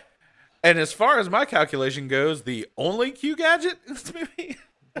god. And as far as my calculation goes, the only Q gadget in this movie,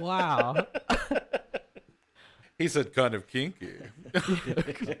 Wow. he said, kind of kinky.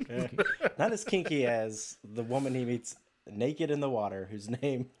 Not as kinky as the woman he meets naked in the water, whose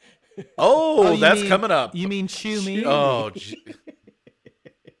name. Oh, you that's mean- coming up. You mean Chew Me? Oh,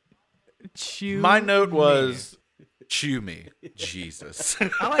 Chew my note Me. was chew me, Jesus.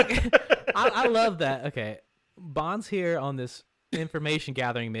 I love that. Okay, Bond's here on this information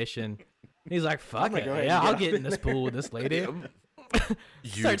gathering mission. He's like, "Fuck gonna it, go ahead yeah, and get I'll up get in in this pool with this lady."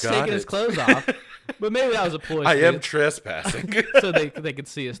 You Starts got taking his it. clothes off, but maybe that was a ploy. I so am that- trespassing. so they could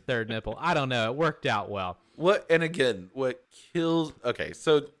see his third nipple. I don't know. It worked out well. What and again, what kills? Okay,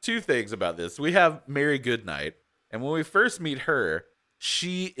 so two things about this. We have Mary Goodnight, and when we first meet her,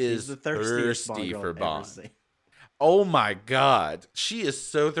 she is She's the thirstiest Bond thirsty girl for I've ever Bond. seen. Oh my God, she is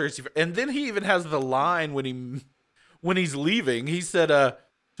so thirsty. And then he even has the line when he's leaving. He said,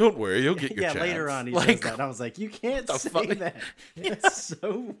 "Don't worry, you'll get your Yeah, chance." later on he like, says that. And I was like, you can't the say fuck? that. It's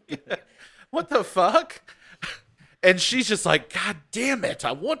so good. what the fuck? And she's just like, God damn it,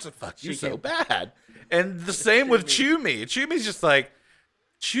 I want to fuck you She so can't- bad. And the same with Chewie. Chewie's just like,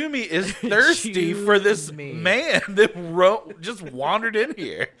 Chewie is thirsty for this Chewie. man that just wandered in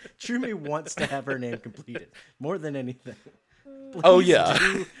here. Trumi wants to have her name completed more than anything. Please Oh, yeah.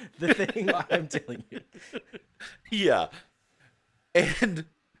 do the thing I'm telling you. Yeah. And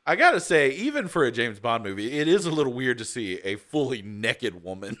I gotta say, even for a James Bond movie, it is a little weird to see a fully naked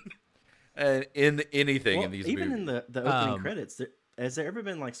woman in anything Well, in these even movies. in the opening credits, has there ever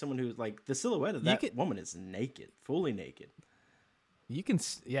been like someone who's like the silhouette of that could- woman is naked, fully naked? You can,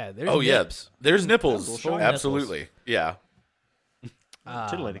 yeah. There's Oh, nips. yeah. There's nipples. Full nipples. Absolutely. Yeah.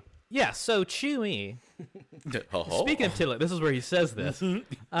 Titillating. Yeah. So Chewie. Oh. Speaking of titillate, this is where he says this.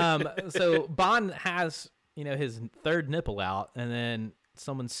 So Bond has, his third nipple out, and then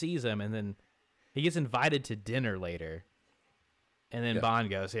someone sees him, and then he gets invited to dinner later. And then Yeah. Bond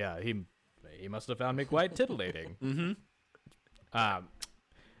goes, "Yeah, he must have found me quite titillating."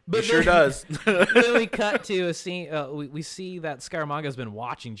 But He sure then- does. Then we cut to a scene. We see that Scaramanga's been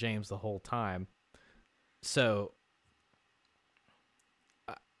watching James the whole time. So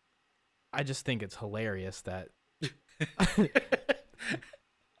I just think it's hilarious that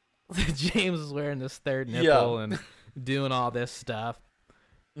James is wearing this third nipple and doing all this stuff,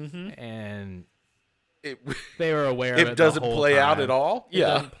 and It, they were aware of it. it doesn't the whole play out time. at all. It Yeah.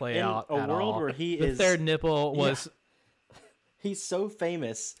 doesn't play In out a at world all. where he the is- third nipple was. He's so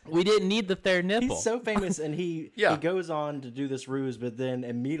famous. We didn't need the third nipple. He's so famous, and he Yeah. goes on to do this ruse, but then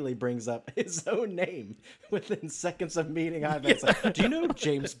immediately brings up his own name within seconds of meeting Ivan. Like, do you know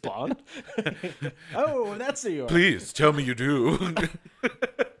James Bond? Oh, that's who you are. Please tell me you do.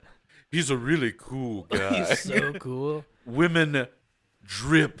 He's a really cool guy. He's so cool. Women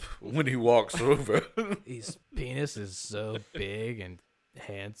drip when he walks over. His penis is so big and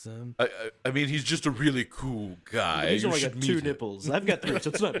handsome. I mean, he's just a really cool guy. He's You only should got meet 2 him. nipples. I've got 3, so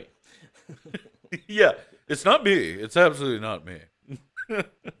it's not me. Yeah, it's not me. It's absolutely not me.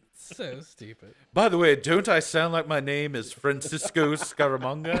 So stupid. By the way, don't I sound like my name is Francisco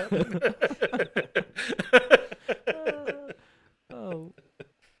Scaramanga? Oh.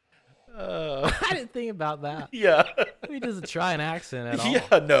 I didn't think about that. Yeah. He doesn't try an accent at all.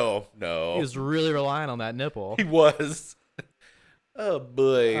 Yeah, no. He was really relying on that nipple. He was. Oh,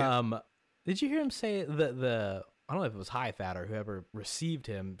 boy. Did you hear him say that I don't know if it was High Fat or whoever received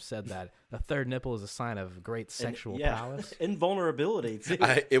him said that the third nipple is a sign of great sexual prowess? Invulnerability, too.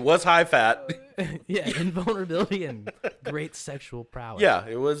 It was high fat. Yeah, invulnerability and great sexual prowess. Yeah,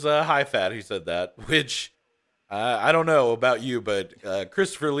 it was high fat. He said that, which I don't know about you, but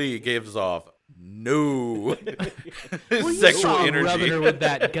Christopher Lee gives off no You sexual saw him energy. rubbing her with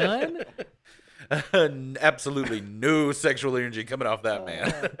that gun. Absolutely no sexual energy coming off that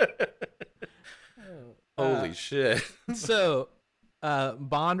man. Holy shit. So,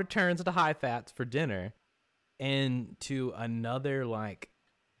 Bond returns to High Fats for dinner, and to another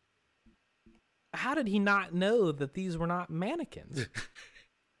how did he not know that these were not mannequins?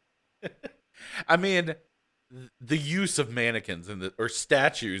 I mean, the use of mannequins or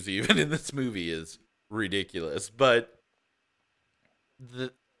statues even in this movie is ridiculous, but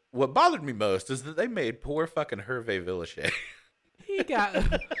what bothered me most is that they made poor fucking Hervé Villachet. He got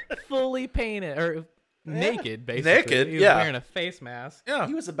fully painted or naked, basically. Naked, he was yeah. wearing a face mask. Yeah.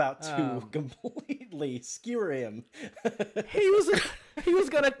 He was about to completely skewer him. He was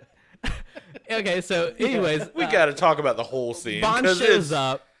gonna. Okay, so anyways, We got to talk about the whole scene. Bond 'cause shows it's-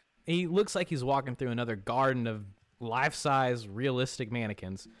 up. He looks like he's walking through another garden of life-size, realistic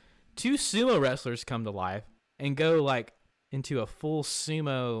mannequins. Two sumo wrestlers come to life and go like into a full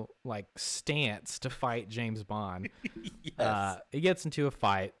sumo like stance to fight James Bond. Yes. He gets into a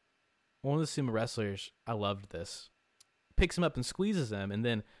fight. One of the sumo wrestlers, I loved this, picks him up and squeezes him, and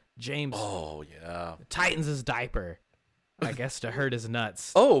then James Oh, yeah. tightens his diaper, I guess to hurt his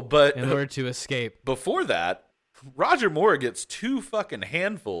nuts Oh, but in order to escape. before that, Roger Moore gets 2 fucking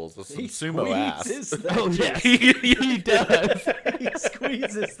handfuls of some He sumo ass. squeezes that Oh yes, he, he does. He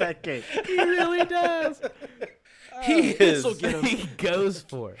squeezes that cake. He really does. he is. This'll get him. He goes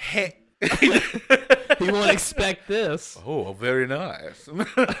for it. Ha- He won't expect this. Oh, very nice.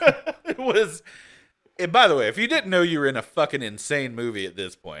 It was. And by the way, if you didn't know you were in a fucking insane movie at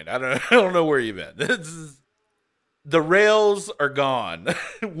this point, I don't know where you've been. The rails are gone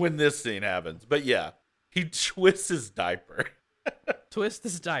when this scene happens. But yeah, he twists his diaper. Twist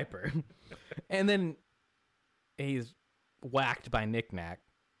his diaper, and then he's whacked by Knick Knack.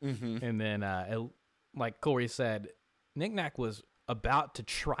 And then, like Corey said, Knick Knack was about to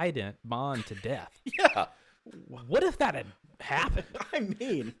trident Bond to death. Yeah. What if that had happened? I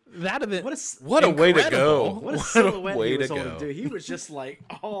mean, That'd have been What a way to go. Incredible. what a silhouette way he was to able go. to do. He was just like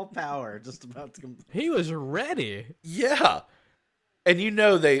all power, just about to. He was ready. Yeah. And you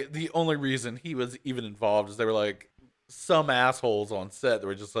know the only reason he was even involved is they were like some assholes on set that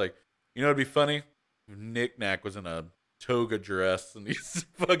were just like, you know it'd be funny? If Knick Knack was in a toga dress and he's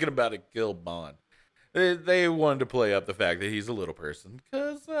fucking about to kill Bond. They wanted to play up the fact that he's a little person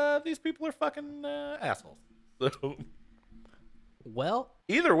because these people are fucking assholes. So Well,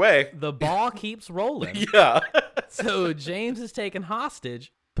 either way, the ball keeps rolling. yeah. So James is taken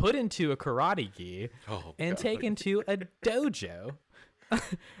hostage, put into a karate gi, Oh, and God. taken to a dojo,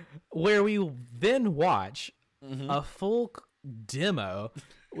 where we then watch a full demo.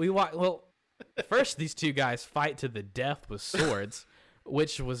 We watch. Well, first these two guys fight to the death with swords,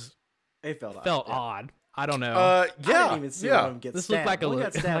 which It felt odd. I don't know. I Yeah. didn't even see Yeah. one of them get This looked stabbed. like a One li-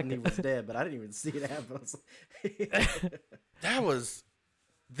 got stabbed and he like was dead, but I didn't even see it happen. I was like, That was.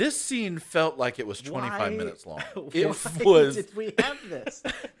 This scene felt like it was 25 why- minutes long. why It was. Did we have this?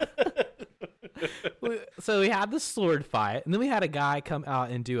 So we had the sword fight, and then we had a guy come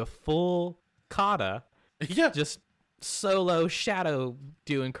out and do a full kata, Yeah. just solo shadow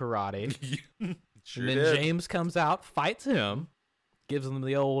doing karate. Sure And then did. James comes out, fights him, gives him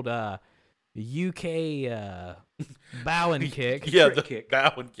the old UK bowing kick, Yeah, trick the kick.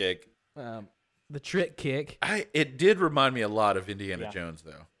 bow and kick. the trick kick. It did remind me a lot of Indiana Jones,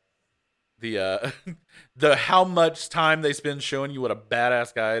 though. The the how much time they spend showing you what a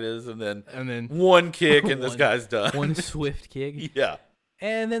badass guy it is, and then one kick and this One- guy's done. One swift kick. Yeah,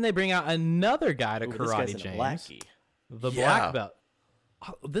 And then they bring out another guy to Ooh, this karate guy's in a James. blackie. The Yeah. black belt.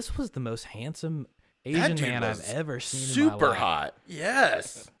 Oh, this was the most handsome Asian dude man I've was ever seen in my super life. hot.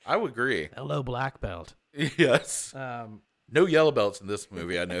 Yes, I would agree. Hello, black belt. Yes, no yellow belts in this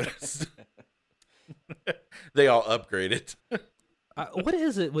movie. I noticed. They all upgraded. What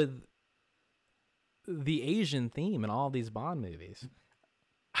is it with the Asian theme in all these Bond movies?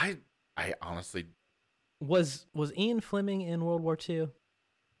 I honestly, Was Ian Fleming in World War II?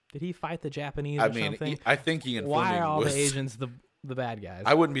 Did he fight the Japanese I or mean, something? I think Ian Why Fleming are all was. the Asians the bad guys?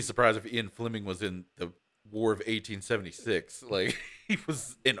 I wouldn't be surprised if Ian Fleming was in the War of 1876. Like he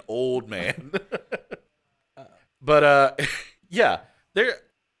was an old man. But yeah, there.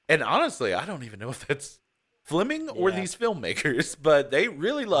 And honestly, I don't even know if that's Fleming or Yeah. these filmmakers, but they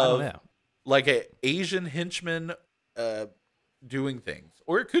really I don't love know. like a Asian henchman doing things,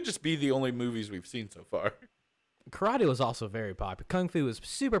 or it could just be the only movies we've seen so far. Karate was also very popular. Kung Fu was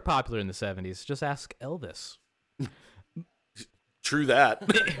super popular in the 70s. Just ask Elvis. True that.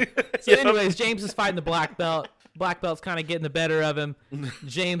 So anyways, James is fighting the black belt. Black belt's kind of getting the better of him.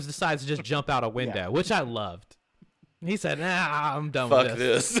 James decides to just jump out a window, which I loved. He said, nah, I'm done Fuck with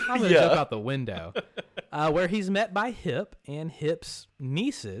this. this. I'm going to jump Yeah. out the window. Where he's met by Hip and Hip's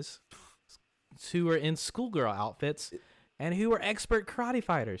nieces, who are in schoolgirl outfits and who are expert karate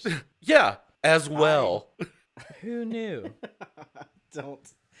fighters. Yeah, as well. Who knew? Don't.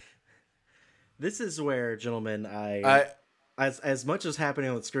 This is where, gentlemen, I as much as happening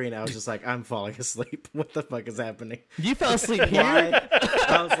on the screen, I was just like, I'm falling asleep. What the fuck is happening? You fell asleep here. Why?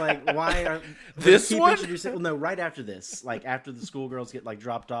 I was like, why are This keep one? introducing- Well, no, right after this, like after the schoolgirls get like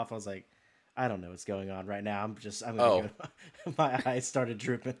dropped off, I was like, I don't know what's going on right now. I'm gonna go. My eyes started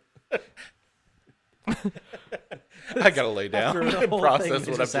drooping. I gotta lay down After the and whole process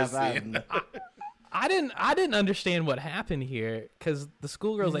thing what I've just just happened. seen. I didn't understand what happened here because the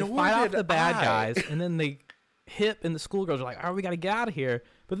schoolgirls they Nor fight off did the bad I. guys and then they Hip and the schoolgirls are like, "Oh, we gotta get out of here,"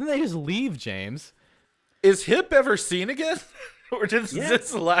 but then they just leave. James, Is Hip ever seen again? Or did Yeah.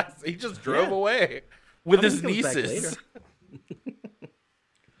 this last? He just drove Yeah. away with I mean, his he comes back nieces.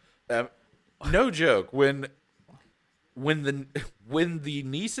 later. No joke. When the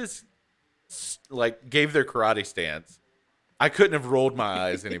nieces like gave their karate stance, I couldn't have rolled my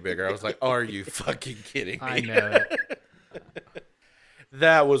eyes any bigger. I was like, "Are you fucking kidding me?" I know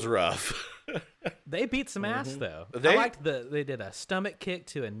That was rough. they beat some ass though. I They- liked they did a stomach kick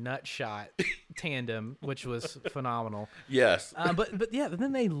to a nut shot tandem, which was phenomenal. Yes. But yeah,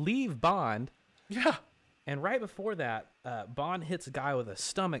 then they leave Bond, Yeah. and right before that, Bond hits a guy with a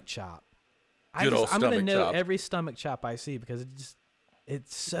stomach chop. Good old I'm gonna stomach know chop. every stomach chop I see because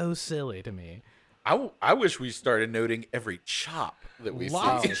it's so silly to me. I wish we started noting every chop that we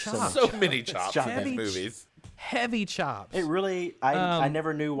Lots see. of chops. So many chops in Heavy these movies. Heavy chops. It really, I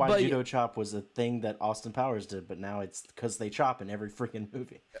never knew why but judo chop was a thing that Austin Powers did, but now it's because they chop in every freaking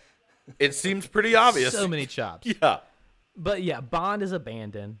movie. It seems pretty obvious. So many chops. Yeah. But yeah, Bond is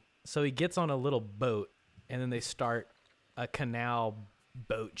abandoned, so he gets on a little boat, and then they start a canal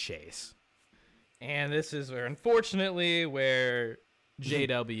boat chase. And this is where, unfortunately, where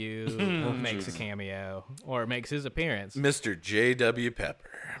JW makes a cameo or makes his appearance. Mr. J.W. Pepper.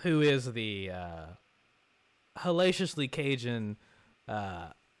 Who is the hellaciously Cajun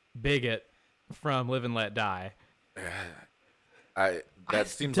bigot from Live and Let Die. That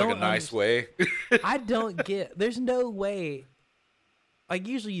seems like a don't nice way. I don't get. There's no way. Like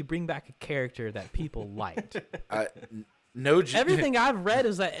usually, you bring back a character that people liked. Everything I've read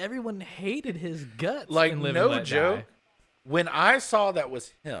is that everyone hated his guts. Like, in Live no and Let joke. Die. When I saw that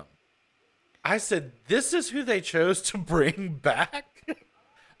was him, I said, "This is who they chose to bring back."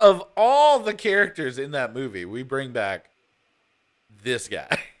 Of all the characters in that movie, we bring back this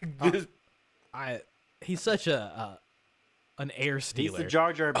guy. He's such an air He's stealer. the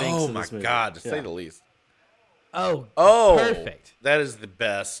Jar Jar Binks Oh of my this movie. god, to Yeah. say the least. Oh, Perfect. That is the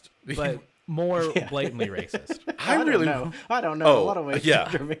best. but more blatantly racist. I don't know. I don't know. Oh, a lot of ways yeah.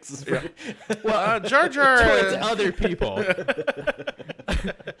 Jar Jar Binks is pretty. Jar Jar. Towards other people.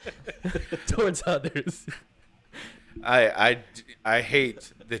 Towards others. I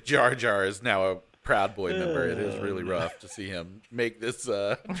hate that Jar Jar is now a Proud Boy member. It is really rough to see him make this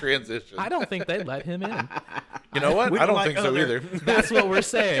transition. I don't think they let him in. You know what? We I don't like think so other- either. That's what we're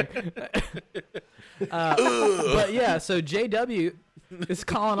saying. But yeah, so JW is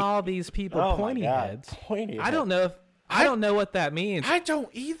calling all these people Oh pointy my god. heads. Pointy I head. don't know if I don't know what that means, I don't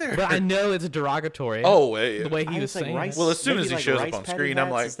either. but I know it's derogatory. Oh, the way he I was like saying. rice, Well, as soon maybe as he like shows up rice on patty screen, I'm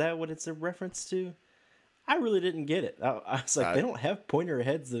hats? like- is that what it's a reference to? I really didn't get it. I was like, they don't have pointier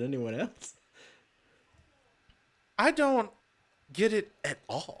heads than anyone else. I don't get it at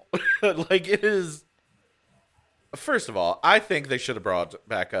all. Like, it is. First of all, I think they should have brought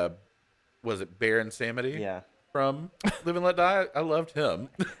back was it Baron Samedi? Yeah. From Live and Let Die? I loved him.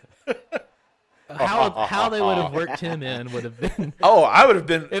 How they would have worked him in would have been Oh, I would have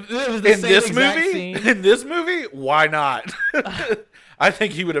been if it was the in same this exact movie. scene. In this movie, why not? I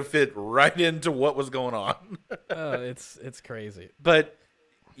think he would have fit right into what was going on. It's crazy. But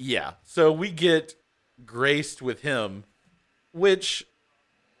yeah, so we get graced with him, which,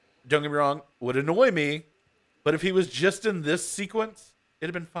 don't get me wrong, would annoy me. But if he was just in this sequence,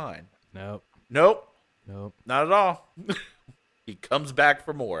 it'd have been fine. Nope. Nope, Nope. not at all. He comes back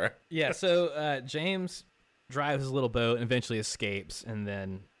for more. Yeah, so James drives his little boat and eventually escapes and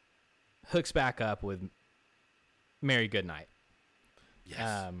then hooks back up with Mary Goodnight.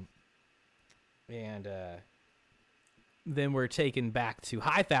 Yes. And then we're taken back to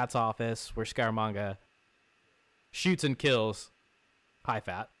High Fat's office where Scaramanga shoots and kills High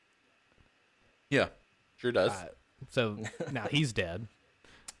Fat. Yeah, sure does. So now he's dead.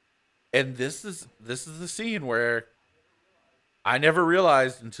 And this is the scene where I never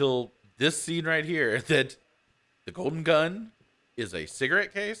realized until this scene right here that the golden gun is a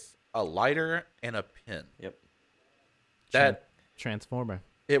cigarette case, a lighter, and a pin. Yep. That Transformer.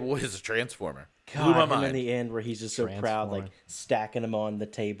 it was a transformer. God, Blew my him in mind. the end where he's just so proud, like Transformer. stacking them on the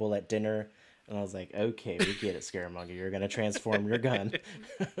table at dinner. And I was like, okay, we get it, Scaramanga. You're going to transform your gun.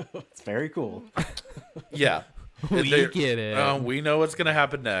 It's very cool. Yeah. We They're- get it. We know what's gonna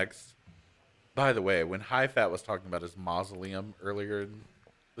happen next. By the way, when High Fat was talking about his mausoleum earlier in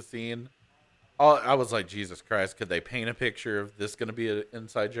the scene, I was like, Jesus Christ, could they paint a picture of this going to be an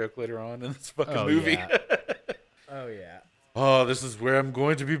inside joke later on in this fucking movie? Yeah. Oh yeah. Oh, this is where I'm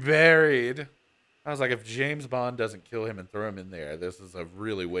going to be buried. I was like, if James Bond doesn't kill him and throw him in there, this is a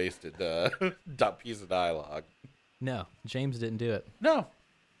really wasted piece of dialogue. No, James didn't do it. No.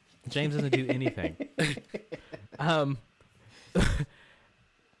 James doesn't do anything.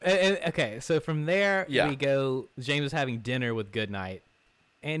 Okay, so from there Yeah. we go. James is having dinner with Goodnight,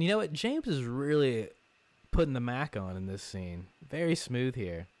 and you know what? James is really putting the Mac on in this scene. Very smooth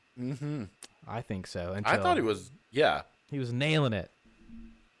here. Mm-hmm. I think so. I thought he was, yeah. he was nailing it,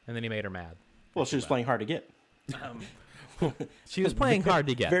 and then he made her mad. Well, she was playing hard to get. She was playing hard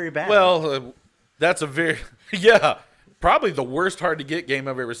to get. Very bad. Well, that's a very, yeah, probably the worst hard to get game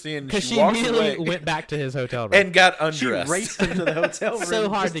I've ever seen. Because she walks immediately away went back to his hotel room. and got she undressed. raced him to the hotel room So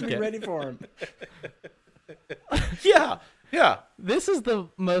hard just to be get. ready for him. Yeah, yeah. This is the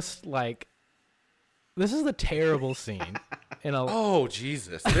most like. This is the terrible scene. In a, Oh,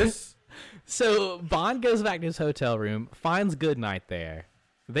 Jesus. This, So Bond goes back to his hotel room, finds Goodnight there.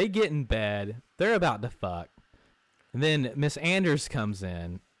 They get in bed. They're about to fuck. And then Miss Anders comes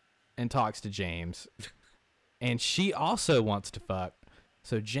in and talks to James. And she also wants to fuck.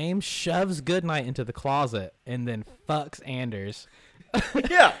 So James shoves Goodnight into the closet and then fucks Anders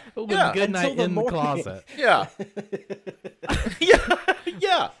yeah, with yeah, Goodnight until the in the morning. closet yeah. Yeah,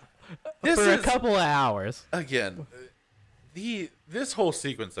 yeah. This for a is, couple of hours. again, this whole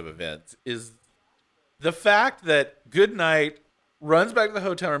sequence of events is the fact that Goodnight runs back to the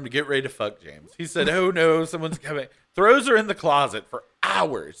hotel room to get ready to fuck James. He said, "Oh no, someone's coming." Throws her in the closet for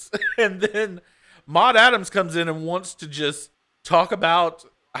hours, and then Maud Adams comes in and wants to just talk about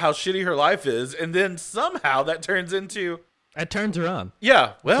how shitty her life is, and then somehow that turns into, It turns her on.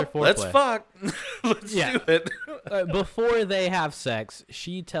 yeah, well, their let's foreplay. fuck, let's Yeah. do it. Before they have sex,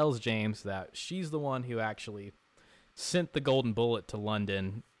 she tells James that she's the one who actually sent the golden bullet to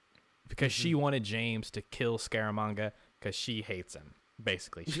London because she wanted James to kill Scaramanga because she hates him.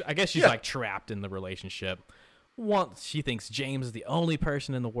 Basically, I guess she's Yeah. like trapped in the relationship. Once she thinks James is the only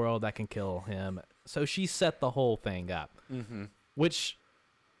person in the world that can kill him, so she set the whole thing up, which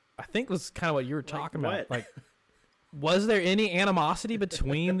I think was kind of what you were talking about. what? Like, was there any animosity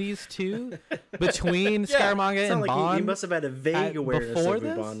between these two, between Scaramanga It's not and like Bond? he must have had a vague awareness before of who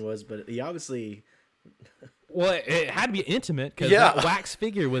this? Bond was, but he obviously Well, it had to be intimate because Yeah. that wax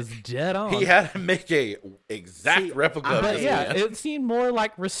figure was dead on. He had to make a exact See, replica of but this yeah, man. it seemed more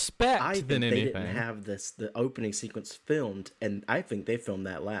like respect I think than they anything. didn't have the opening sequence filmed, and I think they filmed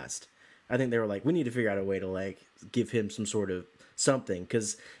that last. I think they were like, we need to figure out a way to like give him some sort of something,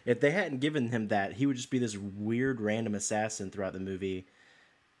 because if they hadn't given him that, he would just be this weird random assassin throughout the movie.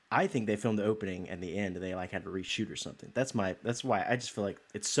 I think they filmed the opening and the end, and they like had to reshoot or something. That's why I just feel like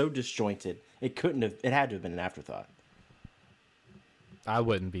it's so disjointed. It had to have been an afterthought. I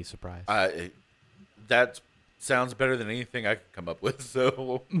wouldn't be surprised. That sounds better than anything I could come up with.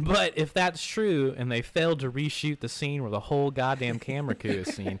 So But if that's true, and they failed to reshoot the scene where the whole goddamn camera crew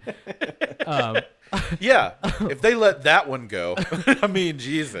is seen, yeah, if they let that one go, I mean,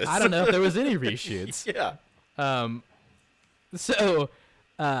 Jesus, I don't know if there was any reshoots. Yeah, So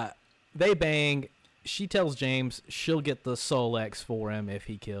they bang. She tells James she'll get the Soul X for him if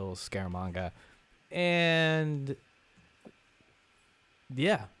he kills Scaramanga. And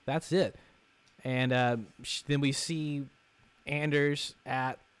yeah, that's it. And then we see Anders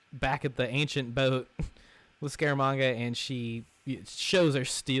back at the ancient boat with Scaramanga, and she shows her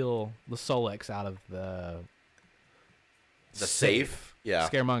steal the Soul X out of the safe. Yeah,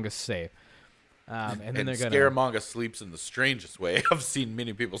 Scaramanga's safe. And then and they're gonna. Scaramanga sleeps in the strangest way I've seen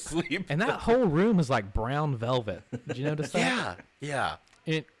many people sleep. And that whole room is like brown velvet. Did you notice that? Yeah, yeah.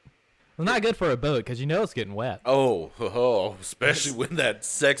 It was not good for a boat because you know it's getting wet. Oh, especially when that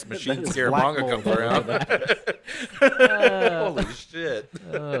sex machine is black Scaramanga mold comes around. Holy shit.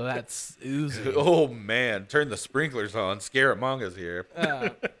 Oh, that's oozy. Oh, man. Turn the sprinklers on. Scaramanga's here.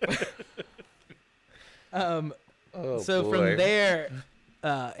 Oh, So boy. from there,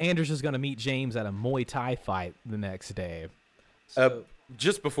 Anders is going to meet James at a Muay Thai fight the next day. So,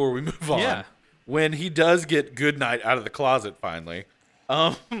 Just before we move on, Yeah. when he does get Goodnight out of the closet finally,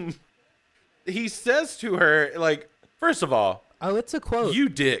 he says to her, like, first of all, oh, it's a quote. you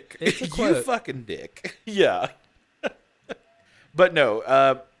dick. It's a You quote. fucking dick. Yeah. But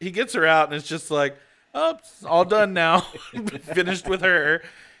no, he gets her out and it's just like, oh, it's all done now. Finished with her.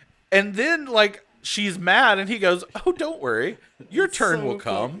 And then, like, she's mad, and he goes, "Oh, don't worry, your turn will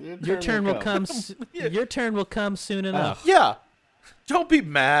come." Your turn will come. Your turn will come soon enough. Yeah, don't be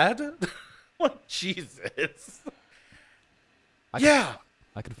mad. Like, Jesus. Yeah.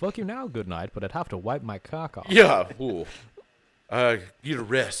 I could fuck you now, good night, but I'd have to wipe my cock off. Yeah. Ooh. Need a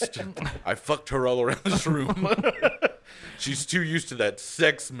rest. I fucked her all around this room. She's too used to that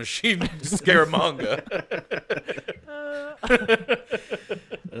sex machine Scaramanga.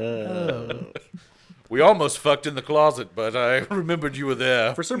 We almost fucked in the closet, but I remembered you were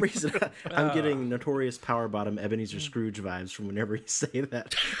there. For some reason, I'm getting Notorious Power Bottom Ebenezer Scrooge vibes from whenever you say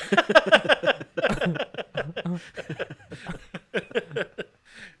that.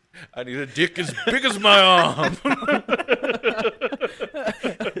 I need a dick as big as my arm.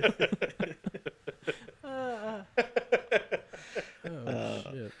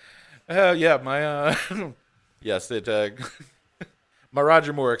 Yeah, my yes, it my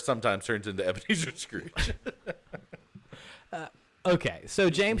Roger Moore sometimes turns into Ebenezer Scrooge. Okay, so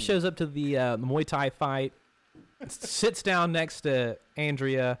James shows up to the Muay Thai fight, sits down next to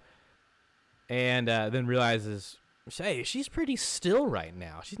Andrea, and then realizes, hey, she's pretty still right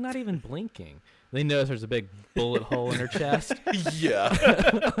now. She's not even blinking. They notice there's a big bullet hole in her chest. Yeah.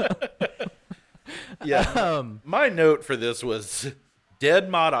 Yeah. My note for this was dead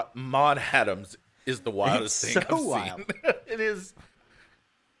Maud Adams is the wildest It's thing so I've wild. seen. It is.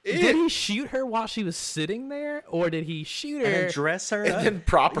 Did he shoot her while she was sitting there, or did he shoot her And then dress her And up. then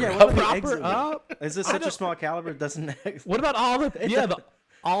prop her Yeah, up. what about prop the her exit? up? Is this such a small caliber? It doesn't. What about all the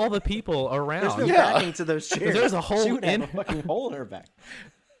all the people There's around? no Yeah. backing to those chairs. There's a hole She would have in a fucking hole in her back.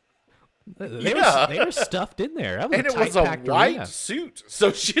 They were stuffed in there. That was And a it was a tight-packed white arena. suit,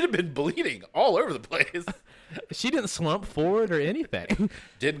 so she'd have been bleeding all over the place. She didn't slump forward or anything.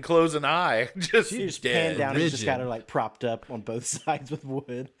 Didn't close an eye. Just You just dead. pan down and just rigid. got her like propped up on both sides with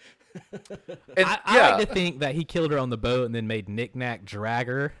wood. And, I like to think that he killed her on the boat and then made Knick Knack drag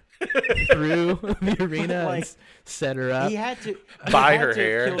her through the arena Like, and set her up. He had to Buy he had her to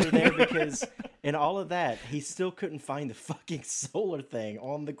hair. have killed her there because in all of that, he still couldn't find the fucking solar thing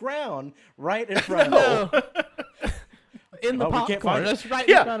on the ground right in front of him. In the Oh, we can't popcorn. find it. That's right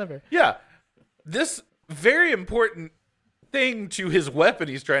yeah, in front of her. yeah. This very important thing to his weapon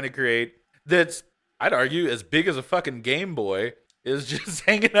he's trying to create that's, I'd argue, as big as a fucking Game Boy is just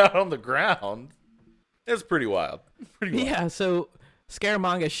hanging out on the ground. It's pretty wild. Pretty wild. Yeah, so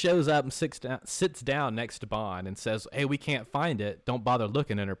Scaramanga shows up and sits down next to Bond and says, hey, we can't find it. Don't bother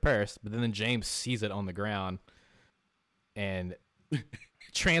looking in her purse. But then James sees it on the ground and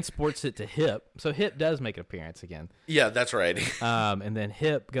transports it to Hip. So Hip does make an appearance again. Yeah, that's right. And then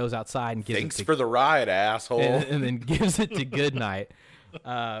Hip goes outside and gives Thanks it to for the ride, asshole. and then gives it to Goodnight.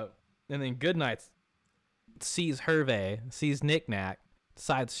 And then Goodnight sees Hervey, sees Knick Knack,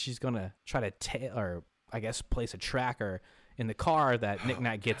 decides she's gonna try to place a tracker in the car that Knick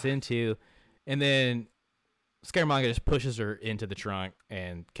Knack gets into, and then Scaramanga just pushes her into the trunk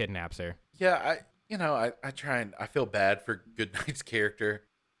and kidnaps her. Yeah, I try and I feel bad for Goodnight's character,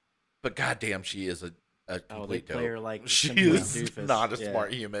 but goddamn, she is a complete play her dope. like She some complete is doofus. not a Yeah.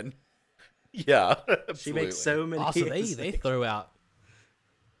 smart human. Yeah, She makes so many. Also, they throw out.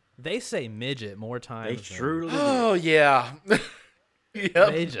 They say midget more They times. than- truly do. Oh yeah, yep.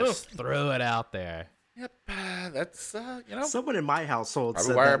 They just throw it out there. Yep. That's Someone in my household probably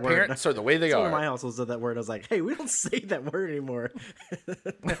said why our that word. parents are the way they Someone in my are. household said that word. I was like, hey, we don't say that word anymore.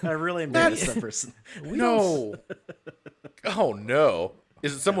 I really embarrassed that person. No. Oh no.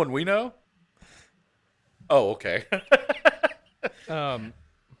 Is it someone we know? Oh, okay.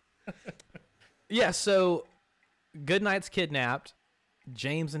 Yeah, so Goodnight's kidnapped.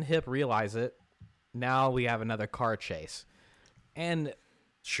 James and Hip realize it. Now we have another car chase. And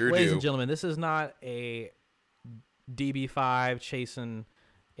Sure ladies do. and gentlemen, this is not a DB5 chasing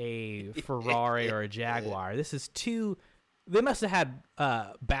a Ferrari or a Jaguar. This is two. They must have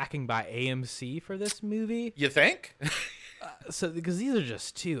had backing by AMC for this movie. You think? So because these are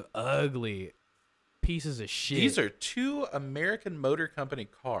just two ugly pieces of shit. These are two American Motor Company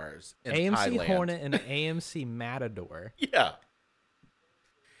cars in AMC Thailand. Hornet and an AMC Matador. Yeah.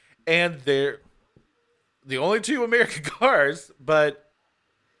 And they're the only two American cars, but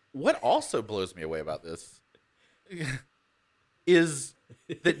what also blows me away about this is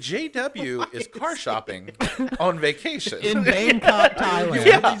that JW is car shopping on vacation. In Bangkok, Thailand.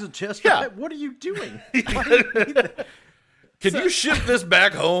 Yeah. These are just Yeah. What are you doing? Can you ship this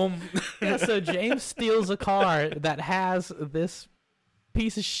back home? Yeah, so James steals a car that has this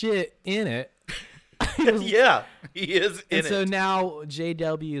piece of shit in it. Yeah, he is in And so it. now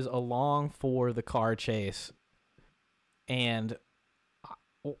JW is along for the car chase. And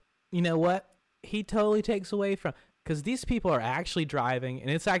you know what? he totally takes away from, because these people are actually driving, and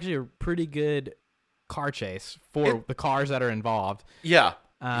it's actually a pretty good car chase for the cars that are involved. Yeah.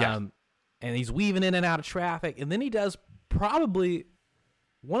 And he's weaving in and out of traffic, and then he does probably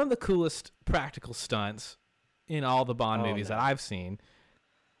one of the coolest practical stunts in all the Bond movies that I've seen.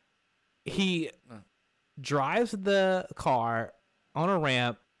 He drives the car on a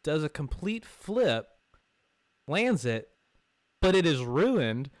ramp, does a complete flip, lands it, but it is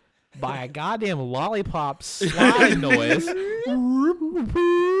ruined by a goddamn lollipop slide noise.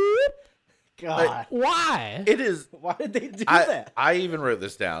 God. Why? It is. Why did they do that? I even wrote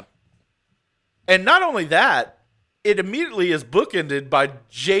this down. And not only that, it immediately is bookended by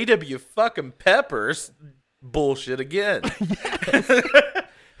J.W. fucking Pepper's bullshit again.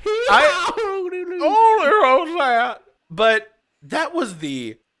 But that was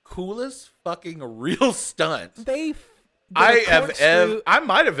the coolest fucking real stunt I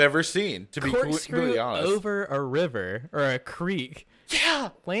might have ever seen, to be completely honest. Over a river or a creek. Yeah.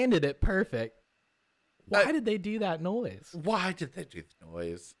 Landed it perfect. Why did they do that noise? Why did they do the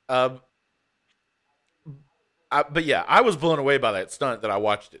noise? But yeah, I was blown away by that stunt that I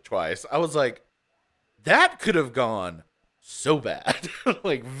watched it twice. I was like, that could have gone so bad,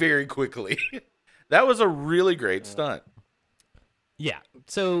 like very quickly. That was a really great stunt. Yeah.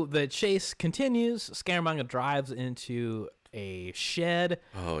 So the chase continues. Scaramanga drives into a shed.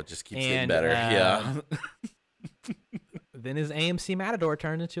 Oh, it just keeps getting better. Yeah. Then his AMC Matador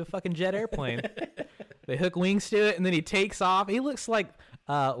turned into a fucking jet airplane. They hook wings to it, and then he takes off. He looks like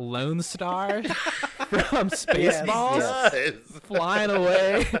Lone Star from Spaceballs, flying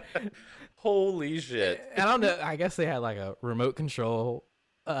away. Holy shit. I don't know. I guess they had like a remote control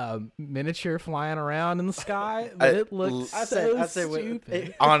miniature flying around in the sky, but it looks so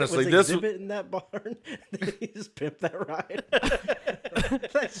stupid. Honestly, was this exhibit in that barn. He just pimped that ride.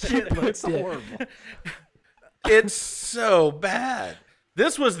 That shit looks horrible. It's so bad.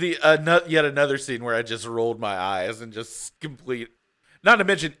 This was the yet another scene where I just rolled my eyes and just complete. Not to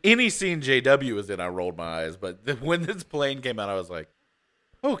mention any scene JW was in, I rolled my eyes. But when this plane came out, I was like,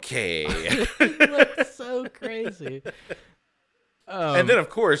 okay. It looks so crazy. And then, of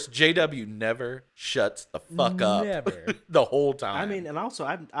course, JW never shuts the fuck up. Never. The whole time. I mean, and also,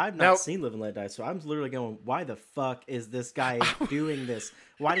 I've not seen Live and Let Die, so I'm literally going, why the fuck is this guy doing this?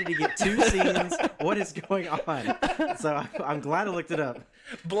 Why did he get 2 scenes? What is going on? So I'm glad I looked it up.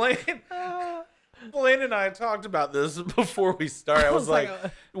 Blaine and I talked about this before we started. I was like,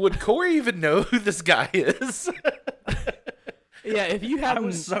 would Corey even know who this guy is? Yeah, if you hadn't, I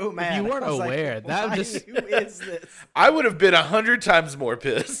was so mad. If you weren't aware, like, that would just. Who is this? I would have been 100 times more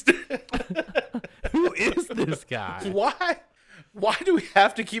pissed. Who is this guy? Why do we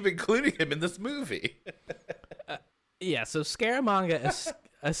have to keep including him in this movie? Yeah, so Scaramanga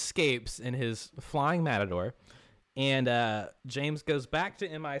escapes in his flying matador, and James goes back to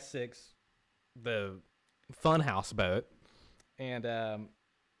MI6, the funhouse boat, and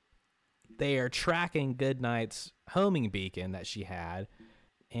they are tracking Goodnight's homing beacon that she had,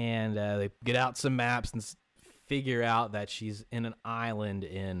 and they get out some maps and figure out that she's in an island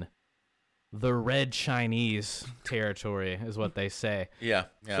in the Red Chinese territory, is what they say. Yeah.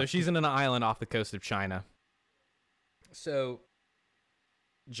 So she's in an island off the coast of China. So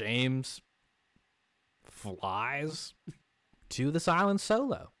James flies to this island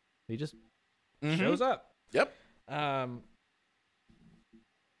solo. He just shows up. Yep.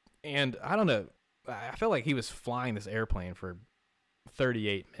 And I don't know. I feel like he was flying this airplane for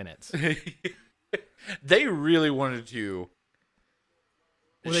 38 minutes. They really wanted to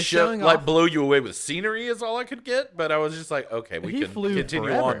Were they showing like off? blow you away with scenery is all I could get, but I was just like, okay, we He can flew continue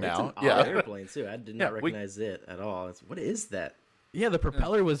forever. on It's now. It's an odd airplane, too. I did not Yeah, we- recognize it at all. What is that? Yeah, the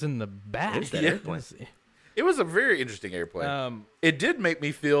propeller was in the back. What is that airplane? It was a very interesting airplane. It did make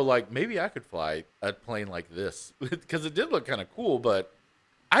me feel like maybe I could fly a plane like this because it did look kind of cool, but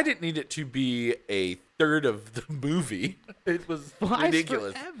I didn't need it to be a third of the movie. It was Flies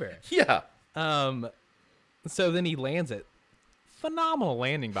ridiculous. forever. Yeah. So then he lands it. Phenomenal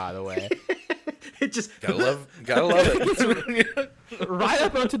landing, by the way. It just Gotta love it. Right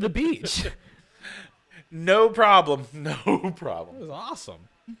up onto the beach. No problem. No problem. It was awesome.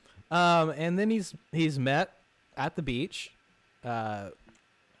 And then he's met at the beach.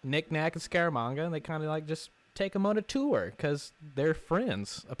 Nick Nack and Scaramanga, and they kind of like just take him on a tour because they're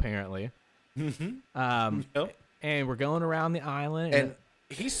friends apparently. Yep. And we're going around the island, And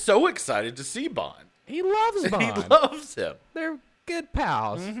he's so excited to see Bond. he loves Bond. He loves him. They're good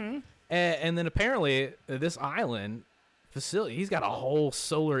pals. And then apparently this island facility, he's got a whole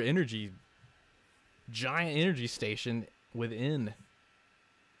giant energy station within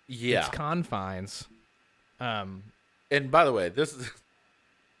Yeah. its confines. And by the way, this is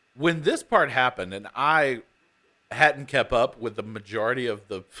when this part happened, and I hadn't kept up with the majority of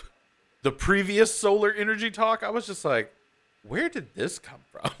the previous solar energy talk. I was just like, where did this come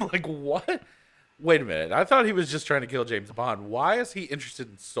from? Like, what? Wait a minute. I thought he was just trying to kill James Bond. Why is he interested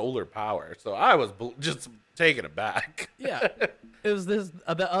in solar power? So I was just taken aback. Yeah, it was the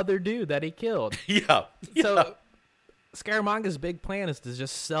other dude that he killed. Yeah. So Scaramanga's big plan is to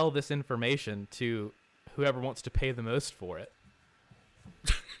just sell this information to whoever wants to pay the most for it.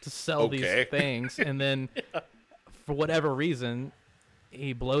 To sell these things, and then for whatever reason,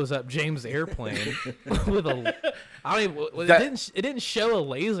 he blows up James' airplane with a. I don't even. It didn't show a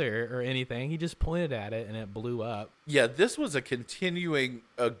laser or anything. He just pointed at it and it blew up. Yeah, this was a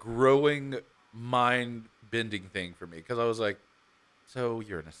growing, mind-bending thing for me because I was like, so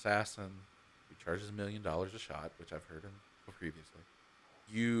you're an assassin who charges $1 million a shot, which I've heard of previously.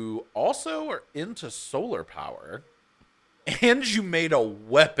 You also are into solar power, and you made a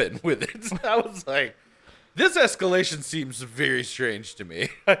weapon with it. I was like, this escalation seems very strange to me.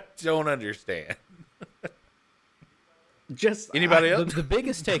 I don't understand. Just Anybody else? The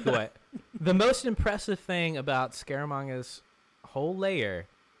biggest takeaway, the most impressive thing about Scaramanga's whole lair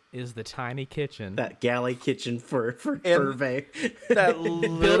is the tiny kitchen. that galley kitchen for Hervé. That built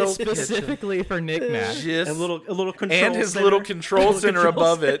little specifically for Knick-Knack. just A little control and his center. little control center control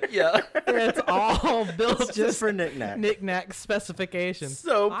above it. Yeah, It's all built just for Knick-Knack. Knick-Knack specifications.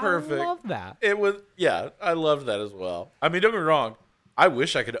 so perfect. I love that. It was, yeah, I loved that as well. I mean, don't get me wrong. I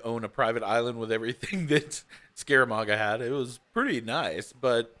wish I could own a private island with everything that Scaramanga had. It was pretty nice.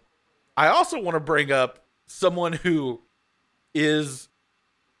 But I also want to bring up someone who is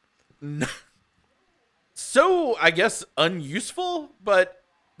so, I guess, unuseful, but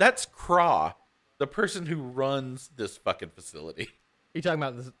that's Craw, the person who runs this fucking facility. You talking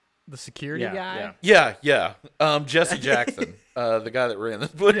about the security guy? Yeah. Jesse Jackson, the guy that ran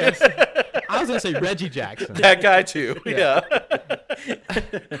this place. Yes. I was gonna say Reggie Jackson. That guy too. Yeah.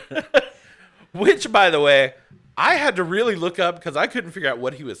 Which, by the way, I had to really look up because I couldn't figure out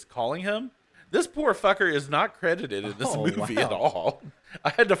what he was calling him. This poor fucker is not credited in this movie at all. I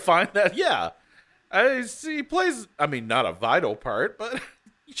had to find that. Yeah. I see he plays, I mean, not a vital part, but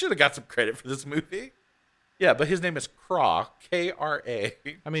he should have got some credit for this movie. Yeah, but his name is Craw, K-R-A.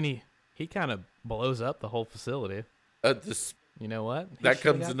 I mean, he kind of blows up the whole facility. This You know what? He that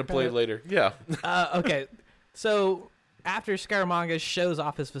shoulda comes got into play credit. later. Yeah. Okay, so after Scaramanga shows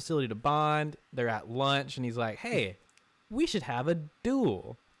off his facility to Bond, they're at lunch, and he's like, "Hey, we should have a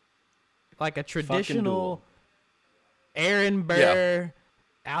duel, like a traditional duel. Aaron Burr,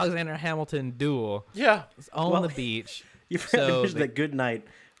 Alexander Hamilton duel. Yeah. It's on Well, the beach." You So forgot to mention they- that Goodnight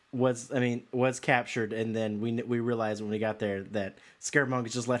was captured, and then we realized when we got there that Scaramanga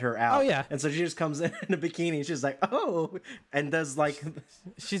just let her out. Oh, yeah. And so she just comes in a bikini. And she's like, oh, and does like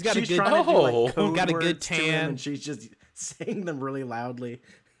She's got she's a good, trying to do like code got a good words to him, tan. and she's just saying them really loudly.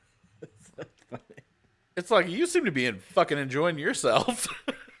 It's so funny. It's like, you seem to be fucking enjoying yourself.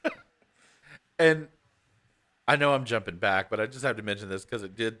 And I know I'm jumping back, but I just have to mention this because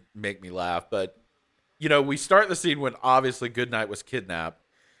it did make me laugh. But, you know, we start the scene when obviously Goodnight was kidnapped.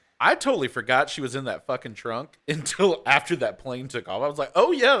 I totally forgot she was in that fucking trunk until after that plane took off. I was like,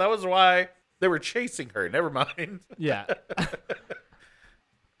 oh, yeah, that was why they were chasing her. Never mind. Yeah.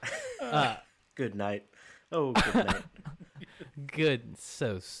 Good night. Oh, good night. Good.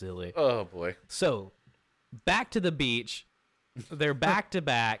 So silly. Oh, boy. So, back to the beach. They're back to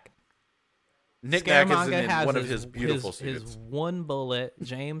back. Nick Nack is Scaramanga in has one of his beautiful his suits. one bullet.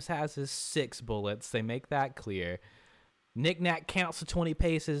 James has his 6 bullets. They make that clear. Nick Nack counts to 20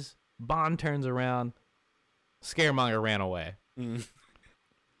 paces. Bond turns around. Scaramanga ran away. Mm.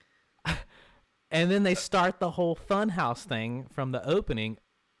 And then they start the whole funhouse thing from the opening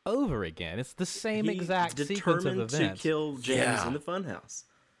over again. It's the same He exact sequence of determined to events. kill James Yeah. in the funhouse.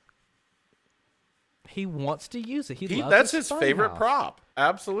 He wants to use it. He loves That's his favorite funhouse. prop.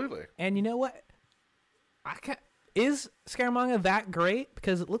 Absolutely. And you know what? Is Scaramanga that great?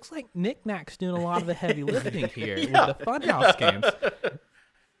 Because it looks like Nick Nack's doing a lot of the heavy lifting here with the Funhouse games.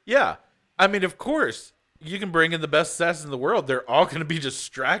 Yeah. I mean, of course, you can bring in the best assassins in the world. They're all going to be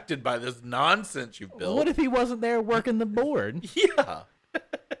distracted by this nonsense you've built. What if he wasn't there working the board? Yeah.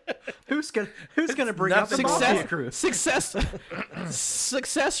 Who's gonna bring out the nothing mafia wrong. crew? Success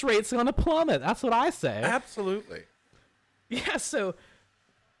rate's gonna plummet. That's what I say. Absolutely. Yeah, so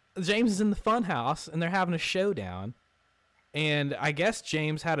James is in the funhouse and they're having a showdown. And I guess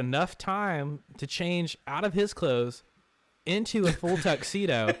James had enough time to change out of his clothes into a full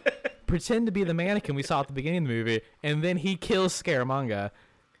tuxedo, pretend to be the mannequin we saw at the beginning of the movie, and then he kills Scaramanga.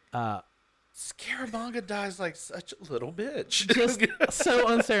 Scaramanga dies like such a little bitch. Just so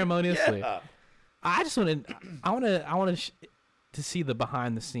unceremoniously. Yeah. I want to see the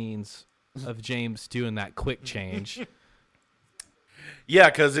behind the scenes of James doing that quick change. Yeah,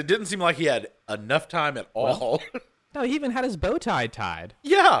 because it didn't seem like he had enough time at all. No, he even had his bow tie tied.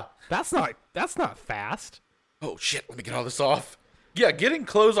 Yeah. That's not fast. Oh shit! Let me get all this off. Yeah, getting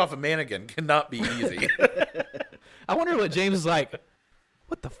clothes off a mannequin cannot be easy. I wonder what James is like.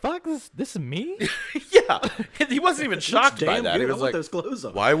 What the fuck? This is me? Yeah, he wasn't even shocked by Damn that. He good. I was want like, those clothes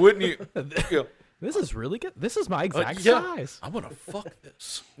on. "Why wouldn't you?" You This is really good. This is my know, exact yeah, size. I want to fuck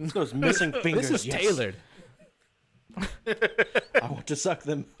this. Those missing fingers. This is yes. tailored. I want to suck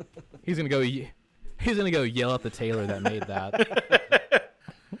them. He's gonna go yell at the tailor that made that.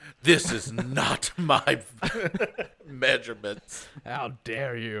 This is not my measurements. How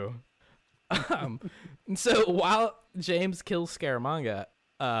dare you? So while James kills Scaramanga,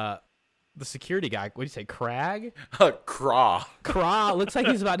 the security guy, what do you say, Crag? Craw. Craw looks like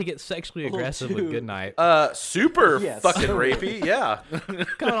he's about to get sexually aggressive with dude. Goodnight. Super Yes. fucking rapey. Yeah.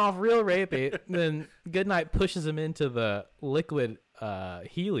 Coming off real rapey. Then Goodnight pushes him into the liquid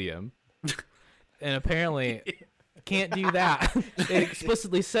helium, and apparently can't do that. It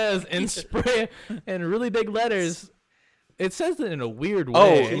explicitly says in really big letters. It says it in a weird Oh,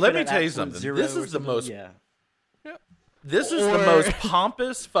 way. let me An tell you absolute something. zero This or is the something. most. Yeah. This is the Or- most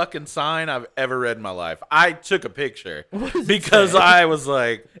pompous fucking sign I've ever read in my life. I took a picture does it because say? I was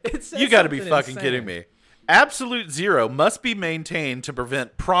like, It says "You got to be something fucking insane. kidding me!" Absolute zero must be maintained to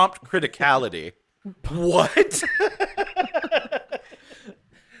prevent prompt criticality. What?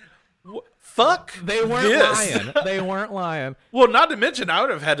 Fuck. They weren't this. lying. They weren't lying. Well, not to mention, I would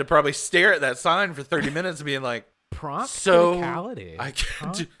have had to probably stare at that sign for 30 minutes and being like, Prompt "So criticality. I can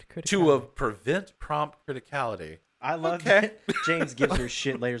Prompt to criticality. prevent prompt criticality." I love Okay. that James gives her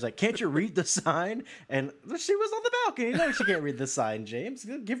shit later. He's like, can't you read the sign? And she was on the balcony. No, she can't read the sign, James.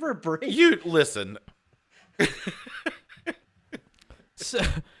 Give her a break. You listen.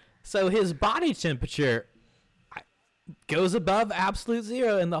 So his body temperature goes above absolute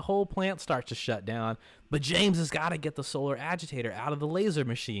zero, and the whole plant starts to shut down. But James has got to get the solar agitator out of the laser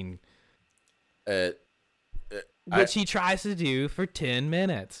machine, which he tries to do for 10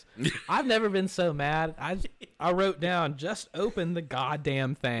 minutes. I've never been so mad. I wrote down, just open the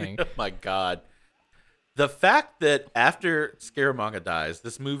goddamn thing. Oh my god. The fact that after Scaramanga dies,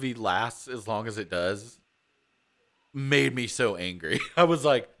 this movie lasts as long as it does made me so angry. I was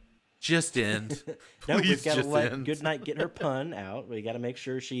like, just end. No, Please we've got to just let end. Goodnight get her pun out. We got to make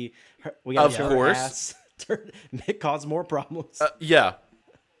sure we Of got to show course. her ass cause more problems. Yeah.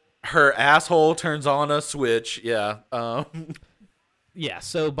 Her asshole turns on a switch. Yeah. Yeah,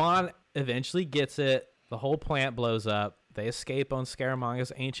 so Bond eventually gets it. The whole plant blows up. They escape on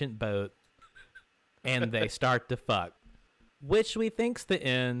Scaramanga's ancient boat, and they start to fuck, which we think's the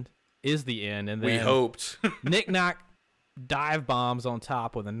end. Is the end, and then We hoped. Nick Nack dive bombs on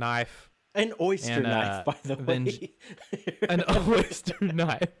top with a knife, An oyster And, knife, by the then- way. an oyster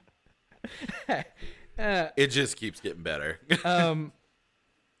knife. It just keeps getting better.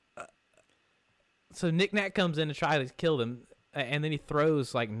 So Nick Nack comes in to try to kill them, and then he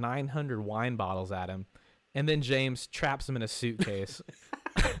throws like 900 wine bottles at him, and then James traps him in a suitcase,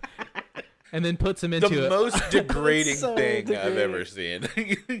 and then puts him into The a most degrading so thing I've degrading. ever seen.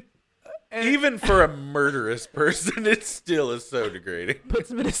 Even for a murderous person, it still is so degrading. puts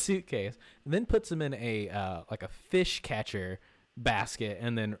him in a suitcase, and then puts him in a like a fish catcher basket,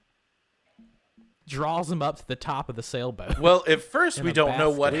 and then draws him up to the top of the sailboat. Well, at first In we a don't know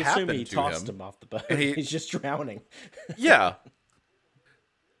basket. what We assume happened he to tossed him. him off the boat. And he- He's just drowning. Yeah.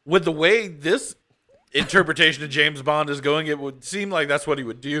 With the way this interpretation of James Bond is going, it would seem like that's what he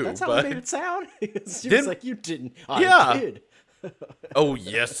would do. That's how but he made it sound. She Then- was like, you didn't. I Yeah. did. oh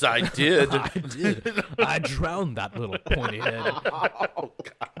yes, I did. I did. I drowned that little pointy head.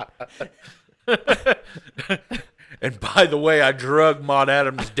 And by the way, I drug Maud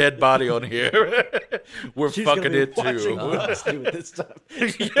Adams' dead body on here. We're She's gonna fucking be it watching too. us do this stuff.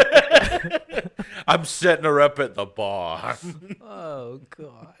 I'm setting her up at the bar. Oh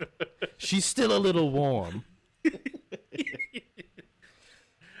god. She's still a little warm.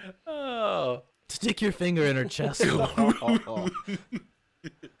 Oh. Stick your finger in her chest.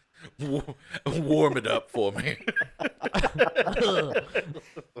 Warm it up for me.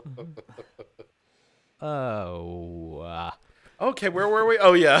 Oh. Okay, where were we?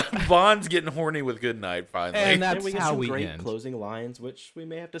 Oh yeah, Bond's getting horny with Goodnight finally. And And that's we get how some we great end. closing lines, which we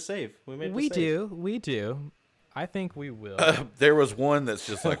may have to save. We do. I think we will. There was one that's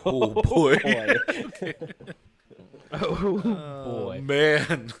just like, oh boy. Boy. Oh boy.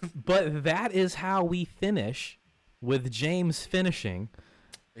 Man. But that is how we finish with James finishing.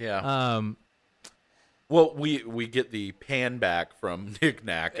 Yeah. Well, we get the pan back from Nick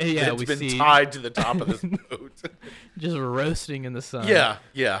Nack. Yeah, it's we been see- tied to the top of this boat. Just roasting in the sun. Yeah.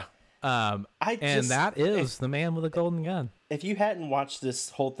 And that is the man with a golden gun. If you hadn't watched this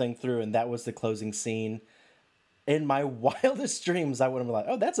whole thing through and that was the closing scene, in my wildest dreams, I would have been like,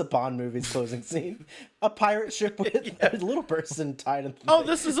 "Oh, that's a Bond movie's closing scene: a pirate ship with a little person tied in." Oh,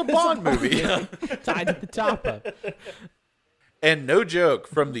 this is a Bond movie. Tied to the top of. And no joke,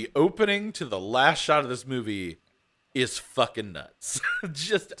 from the opening to the last shot of this movie is fucking nuts.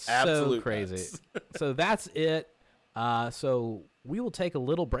 Just absolute So crazy. nuts. So that's it. So we will take a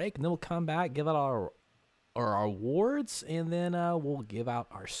little break and then we'll come back, give out our awards, and then we'll give out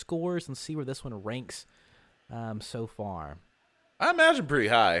our scores and see where this one ranks so far. I imagine pretty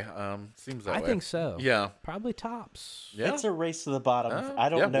high. Seems that I way. think so. Yeah. Probably tops. Yeah. It's a race to the bottom. I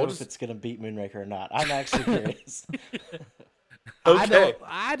don't yeah, know what if is- it's going to beat Moonraker or not. I'm actually curious. Okay.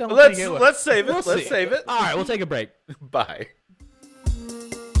 I don't Let's think it will. let's save it. We'll let's see. save it. All right, we'll take a break. Bye.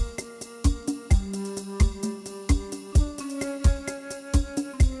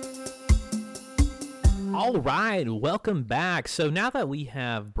 All right, welcome back. So now that we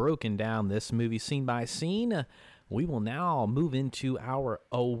have broken down this movie scene by scene, we will now move into our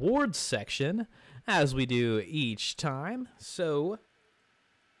awards section as we do each time. So,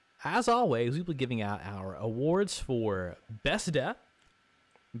 as always, we will be giving out our awards for Best Death,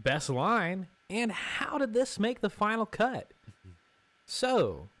 Best Line, and How Did This Make the Final Cut?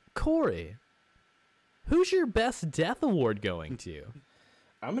 So, Corey, who's your Best Death award going to?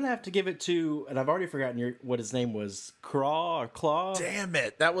 I'm going to have to give it to, and I've already forgotten what his name was, Claw or Claw? Damn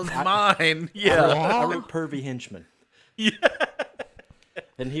it. That was mine. Yeah. I wrote Pervy Henchman. Yeah.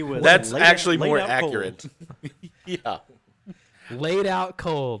 And he was That's laid actually out- laid more out accurate. cold. Yeah. Laid out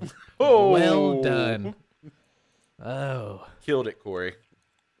cold. Oh. Well done. Oh, Killed it, Corey.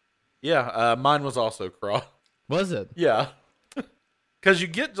 Yeah, mine was also Craw. was it? Yeah. Because you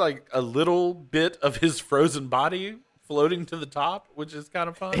get like a little bit of his frozen body floating to the top, which is kind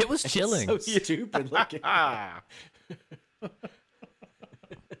of fun. It was chilling. So stupid looking. Ah.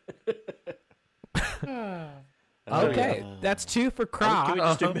 Okay, that's two for Can we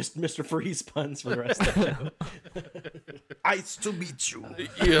Croc. just do Mr. Freeze puns for the rest of the show? Ice to meet you.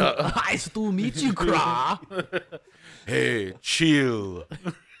 Yeah. Nice to meet you, Croc. Hey, chill.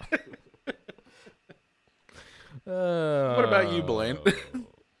 What about you, Blaine?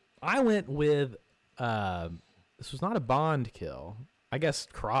 I went with this was not a Bond kill. I guess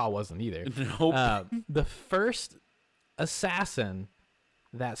Craw wasn't either. Nope. The first assassin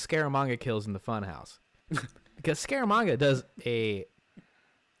that Scaramanga kills in the Funhouse, because Scaramanga does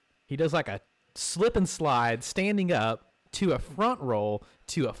like a slip and slide, standing up to a front roll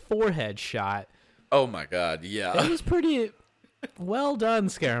to a forehead shot. Oh my God, It yeah. was pretty well done,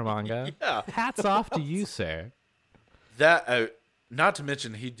 Scaramanga. Yeah. Hats off to you, sir. That, not to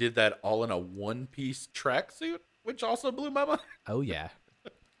mention, he did that all in a one-piece tracksuit, which also blew my mind. Oh yeah.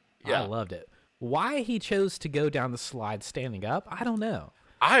 Yeah. I loved it. Why he chose to go down the slide standing up, I don't know.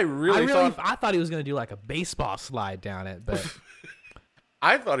 I really thought I thought he was going to do like a baseball slide down it, but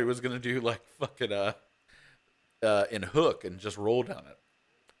he was gonna do like fucking in Hook and just roll down it.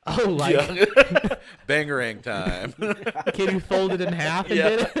 oh, like Bangarang time. kid who folded in half and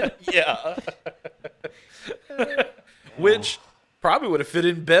did it. Yeah. Which probably would have fit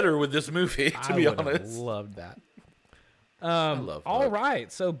in better with this movie, to I be would have honest. loved that. love All Hook.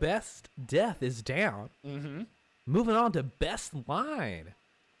 right, so best death is down. Mm-hmm. Moving on to best line.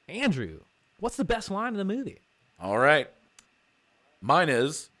 Andrew, what's the best line in the movie? All right. Mine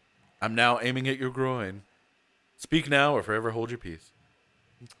is, I'm now aiming at your groin. Speak now or forever hold your peace.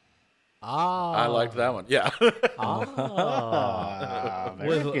 Ah, I liked that one. Yeah.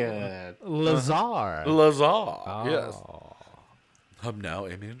 Very good. Lazar. Lazar. Yes. Oh. I'm now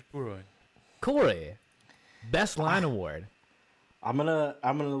aiming at your groin. Corey, best line award. I'm gonna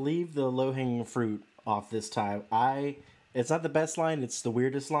leave the low hanging fruit off this time. It's not the best line, it's the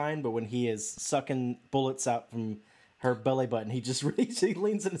weirdest line, but when he is sucking bullets out from her belly button, he just really he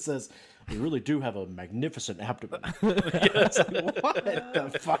leans in and says, "You really do have a magnificent abdomen." It's like, what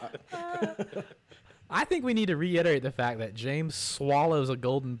the fuck? I think we need to reiterate the fact that James swallows a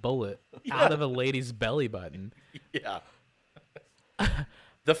golden bullet out of a lady's belly button. Yeah.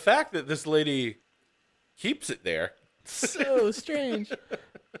 The fact that this lady keeps it there, So strange.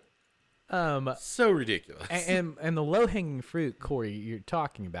 so ridiculous. And the low hanging fruit, Corey, you're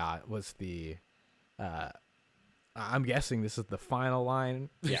talking about was the. I'm guessing this is the final line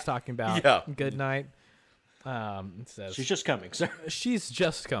he's talking about. Yeah. Good night. It says She's just coming, sir. she's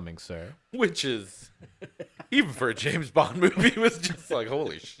just coming, sir. Which is, even for a James Bond movie, was just like,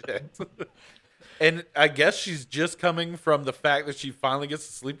 holy shit. And I guess she's just coming from the fact that she finally gets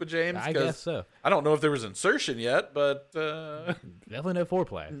to sleep with James. I 'cause guess so. I don't know if there was insertion yet, but Definitely no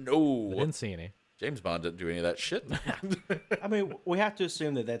foreplay. I no. didn't see any. James Bond didn't do any of that shit. I mean, we have to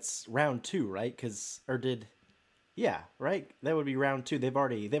assume that that's round 2, right? Yeah, right. That would be round 2. They've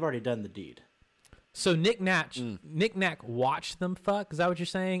already done the deed. So Nick Nack watched them fuck. Is that what you're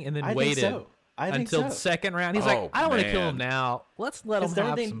saying? And then I think waited so. I think until so. the second round. He's Oh, like, I don't want to kill man. him now. Let's let him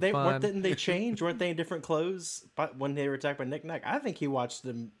have some fun. Didn't they change? Weren't they in different clothes when they were attacked by Nick Nack? I think he watched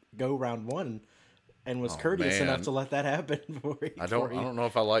them go round 1 and was courteous man. enough to let that happen before he. I don't know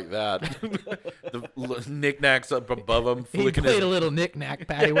if I like that. The knickknacks up above him, He flicking played his a little Nick Nack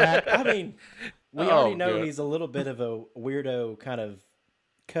paddywhack. I mean, we Oh, already know good. he's a little bit of a weirdo kind of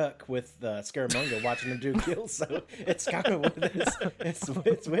cuck with Scaramanga watching him do kills, so it's kind of with his,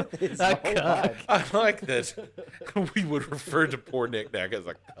 it's with his A whole cuck. vibe. I like that we would refer to poor Nick Nack as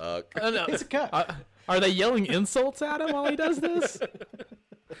a cuck. No. He's a cuck. Are they yelling insults at him while he does this?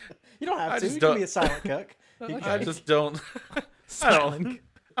 You don't have I to. just You can don't- be a silent cuck. I just don't. Silent.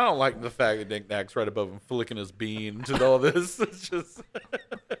 I don't like the fact that Nick Nack's right above him flicking his beans and all this. It's just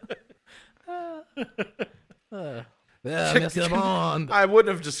Yeah, Monsieur Bond. I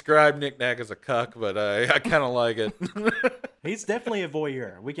wouldn't have described Nick Nack as a cuck, but I kind of like it. He's definitely a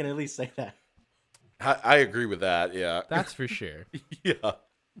voyeur. We can at least say that. I agree with that. Yeah, That's for sure. yeah.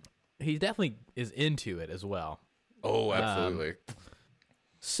 He definitely is into it as well. Oh, absolutely.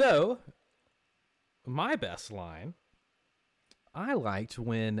 So, my best line, I liked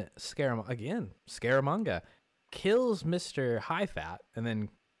when Scaramanga kills Mr. High Fat and then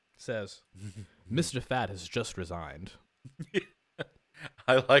says, Mr. Fat has just resigned.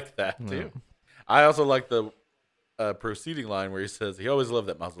 I like that too. I also like the proceeding line where he says he always loved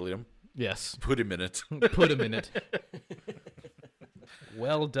that mausoleum. Yes, Put him in it. put him in it.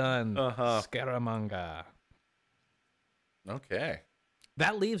 Well done, Uh-huh. Scaramanga. Okay.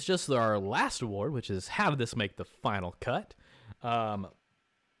 That leaves just our last award, which is how did this make the final cut? I'll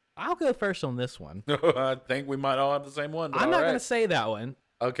go first on this one. I think we might all have the same one. But I'm not all going right. to say that one,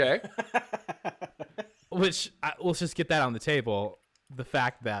 Okay. let's just get that on the table. The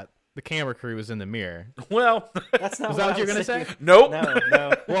fact that the camera crew was in the mirror. Well, That's not Is that what I you're was going to say? thinking. nope.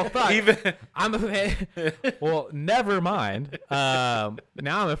 No. Well, fuck. Even I'm afraid. Well, never mind. Now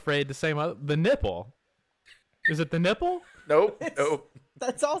I'm afraid to say the nipple. Is it the nipple? nope. Nope.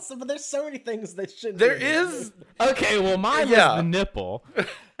 That's awesome, but there's so many things that shouldn't. There be. is. Okay, well, mine Yeah. was the nipple.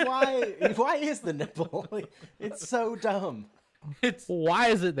 Why? Why is the nipple? It's so dumb. Why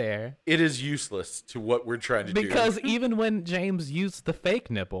is it there? It is useless to what we're trying to do. Because even when James used the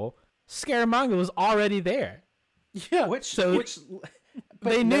fake nipple, Scaramanga was already there. yeah. Which So- but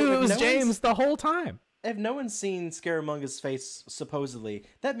They no- knew it if was no one's- James the whole time. If no one's seen Scaramanga's face, supposedly,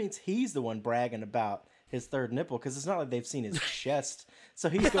 that means he's the one bragging about his third nipple, because it's not like they've seen his chest. So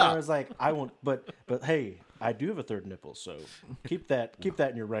he's going around like, I won't, but hey, I do have a third nipple, so keep that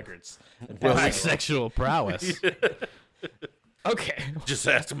in your records. And pass My it along. sexual prowess. Okay. Just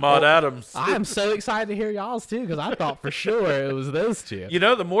ask Maud Adams. I am so excited to hear y'all's too, because I thought for sure it was those two. You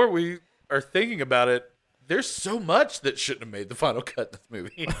know, the more we are thinking about it, there's so much that shouldn't have made the final cut in this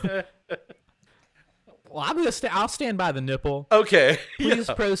movie. Well, I'm gonna I'll stand by the nipple. Okay. Please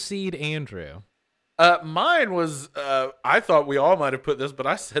yeah. proceed, Andrew. Mine was, I thought we all might have put this, but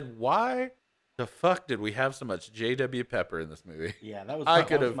I said, why the fuck did we have so much J.W. Pepper in this movie? Yeah, that was, I that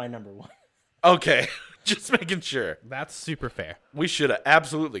could was have- my number one. Okay. Just making sure. That's super fair. We should have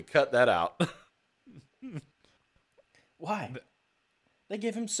absolutely cut that out. Why? They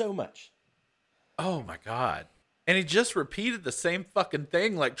give him so much. Oh my God. And he just repeated the same fucking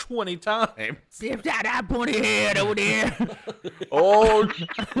thing like 20 times. That pointy head over there. Oh,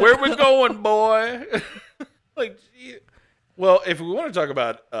 where we going, boy? Like, gee. Well, if we want to talk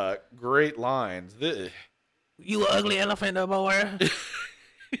about great lines, You ugly elephant, boy.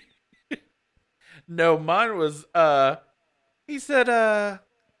 no, mine was he said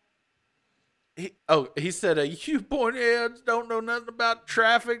he said you pointy heads don't know nothing about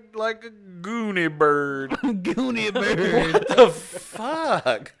traffic like a goony bird. Goonie bird. What the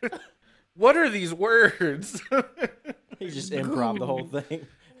fuck? What are these words? He just improv the whole thing.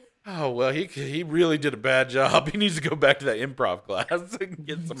 Oh well, he really did a bad job. He needs to go back to that improv class and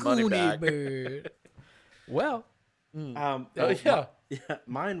get some money back. bird. Well, Yeah.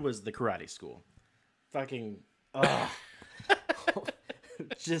 Mine was the karate school. Fucking,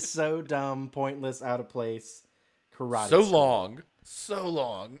 just so dumb, pointless, out of place. Karate. So school.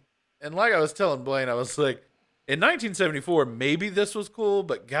 long. And like I was telling Blaine, I was like, In 1974, maybe this was cool,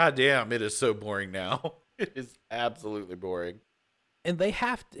 but goddamn, it is so boring now. It is absolutely boring. And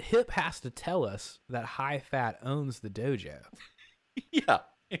Hip has to tell us that High Fat owns the dojo. Yeah,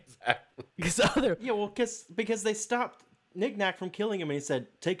 exactly. Because other Yeah, well, because they stopped Knick Knack from killing him, and he said,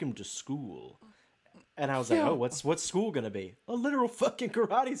 "Take him to school." And I was like, Yeah. "Oh, what's school gonna be? A literal fucking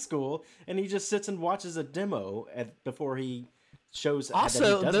karate school?" And he just sits and watches a demo before he shows.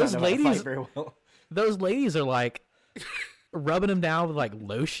 Also, that he does those not know how to fight ladies- very well. those ladies are like rubbing him down with like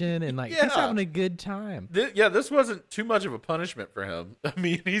lotion and like he's Yeah. having a good time. This wasn't too much of a punishment for him. I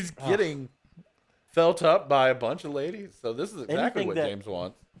mean, he's getting felt up by a bunch of ladies, so this is exactly Anything what that- James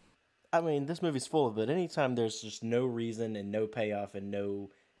wants. I mean, this movie's full of it. Anytime there's just no reason and no payoff and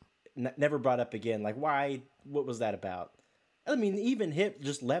never brought up again. Like, why? What was that about? I mean, even Hip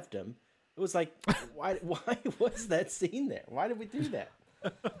just left him. It was like, why was that scene there? Why did we do that?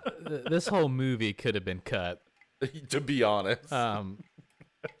 This whole movie could have been cut. To be honest,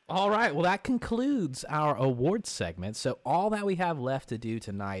 All right, well that concludes our awards segment. So all that we have left to do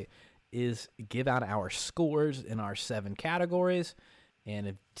tonight is give out our scores in our 7 categories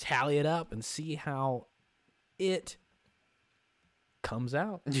and tally it up and see how it comes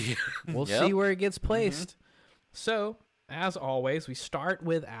out. We'll Yep. see where it gets placed. So, as always, we start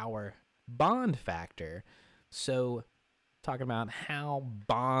with our Bond factor. So, talking about how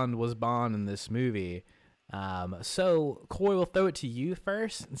Bond was Bond in this movie. So, Coy, we'll throw it to you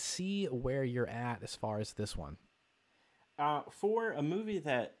first and see where you're at as far as this one. For a movie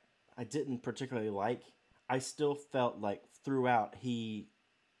that I didn't particularly like, I still felt like throughout he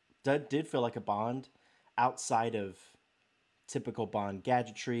did feel like a Bond outside of typical Bond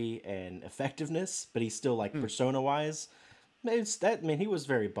gadgetry and effectiveness, but he's still like persona wise. He was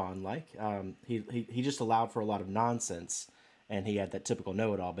very Bond like. He just allowed for a lot of nonsense, and he had that typical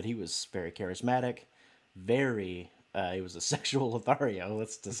know it all. But he was very charismatic, he was a sexual Lothario,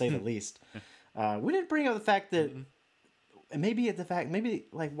 let's to say the least. We didn't bring up the fact that maybe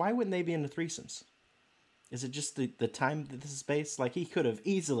like why wouldn't they be into threesomes? Is it just the time that this is based? Like he could have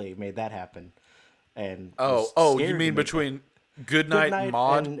easily made that happen. And was you scared to mean make between Goodnight and Goodnight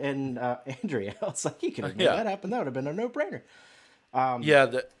Maud? and Andrea? I was like, he could have made Yeah. that happen. That would have been a no-brainer.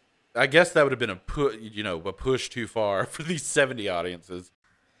 I guess that would have been a push too far for these 70 audiences.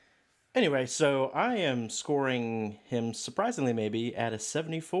 Anyway, so I am scoring him surprisingly maybe at a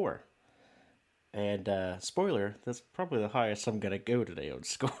 74. And spoiler, that's probably the highest I'm gonna go today on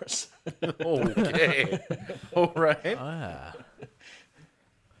scores. Okay, all right.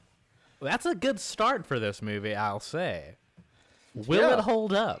 That's a good start for this movie, I'll say. Will Yeah. it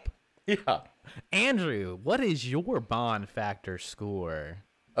hold up? Yeah. Andrew, what is your Bond factor score?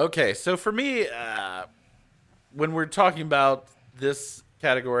 Okay, so for me, when we're talking about this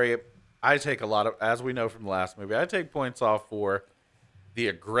category, I take a lot of, as we know from the last movie, I take points off for the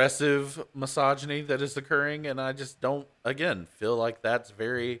aggressive misogyny that is occurring, and I just don't, again, feel like that's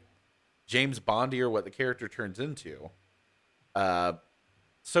very James Bondy or what the character turns into.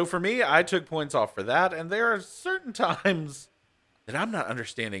 So for me, I took points off for that, and there are certain times that I'm not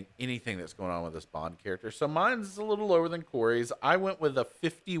understanding anything that's going on with this Bond character. So mine's a little lower than Corey's. I went with a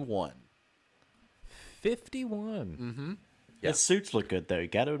 51. 51. His suits look good though. You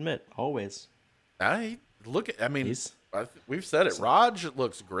got to admit, always. We've said it. Raj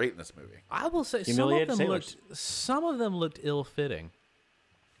looks great in this movie. I will say Humiliated some of them looked ill-fitting.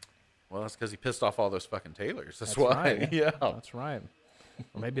 Well, that's because he pissed off all those fucking tailors. That's That's why. right. Yeah. That's right.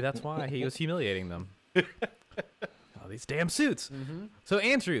 Or maybe that's why he was humiliating them. Oh, these damn suits. So,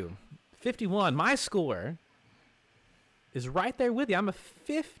 Andrew, 51. My score is right there with you. I'm a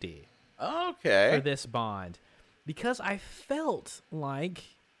 50 Okay. for this Bond because I felt like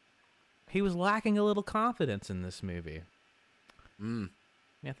he was lacking a little confidence in this movie.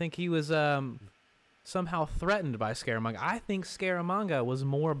 I think he was somehow threatened by Scaramanga. I think Scaramanga was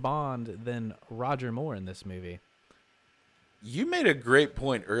more Bond than Roger Moore in this movie. You made a great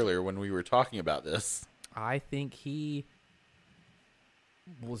point earlier when we were talking about this. I think he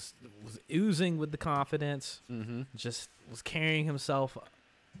was oozing with the confidence, just was carrying himself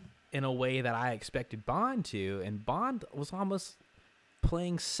in a way that I expected Bond to, and Bond was almost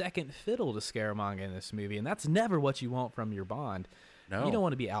playing second fiddle to Scaramanga in this movie, and that's never what you want from your Bond. No. You don't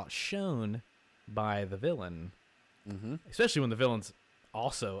want to be outshone by the villain, especially when the villain's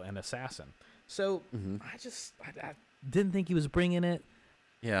also an assassin. So I didn't think he was bringing it,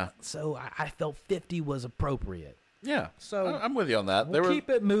 Yeah. so I felt 50 was appropriate. Yeah. So I'm with you on that. We'll keep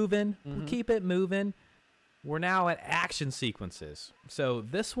it moving. We'll keep it moving. We're now at action sequences. So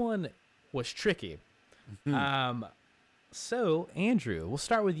this one was tricky. So, Andrew, we'll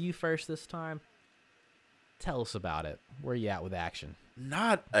start with you first this time. Tell us about it. Where are you at with action?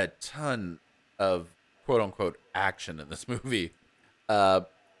 Not a ton of quote unquote action in this movie. A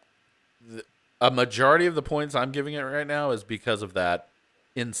majority of the points I'm giving it right now is because of that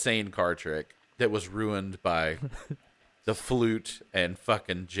insane car trick that was ruined by the flute and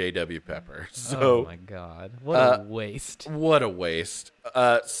fucking J.W. Pepper. So, oh my god, what a waste! What a waste.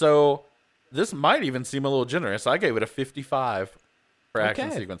 So this might even seem a little generous. I gave it a 55 for action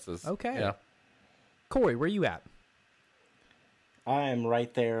Okay. sequences. Okay. Yeah. Corey, where you at? I am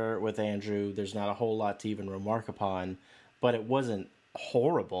right there with Andrew. There's not a whole lot to even remark upon, but it wasn't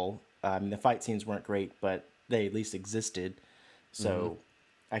horrible. I mean, the fight scenes weren't great, but they at least existed. So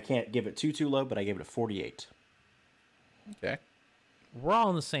I can't give it too low, but I gave it a 48. Okay. We're all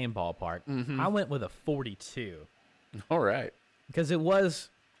in the same ballpark. I went with a 42 All right. because it was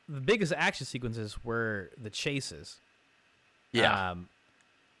the biggest action sequences were the chases. Yeah.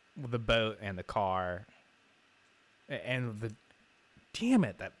 The boat and the car, and the damn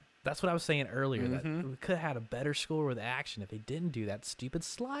it that's what I was saying earlier. That we could have had a better score with action if they didn't do that stupid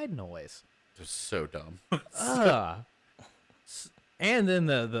slide noise. Just so dumb. And then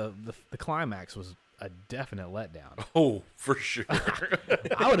the climax was a definite letdown. Oh, for sure.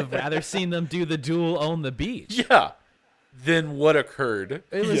 I would have rather seen them do the duel on the beach. Yeah. Then what occurred?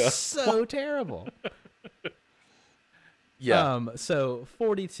 It was so terrible. Yeah. So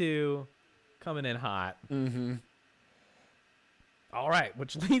 42 coming in hot. All right,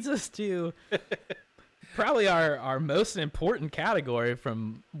 which leads us to probably our most important category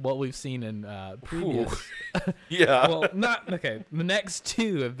from what we've seen in previous. Yeah. Well, not okay. The next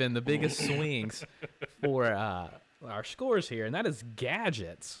two have been the biggest swings for our scores here, and that is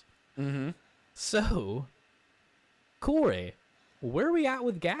gadgets. So, Corey, where are we at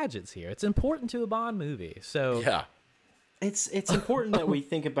with gadgets here? It's important to a Bond movie. So, yeah. It's important that we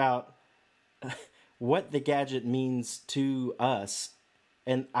think about what the gadget means to us,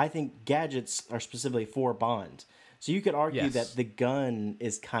 and I think gadgets are specifically for Bond. So you could argue Yes. that the gun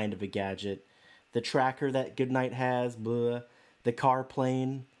is kind of a gadget, the tracker that Goodnight has, blah, the car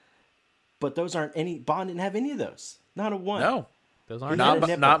plane, but those aren't any. Bond didn't have any of those. Not a one. No. those aren't Not-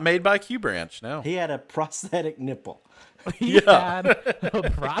 Not, not made by Q Branch, no. He had a prosthetic nipple. he had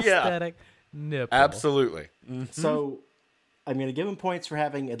a prosthetic nipple. Absolutely. So I'm going to give him points for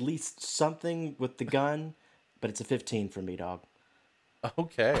having at least something with the gun, but it's a 15 for me, dog.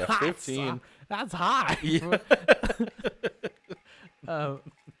 Okay, a 15. That's high.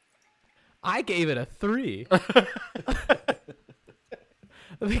 I gave it a 3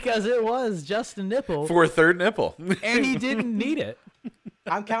 because it was just a nipple, For a third nipple. and he didn't need it.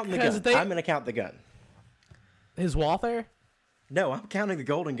 I'm counting the 'Cause gun. they- I'm going to count the gun. His Walther. No, I'm counting the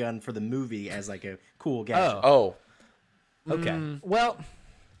golden gun for the movie as like a cool gadget. Oh. Okay. Well,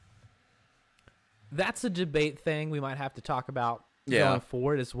 that's a debate thing we might have to talk about Yeah. going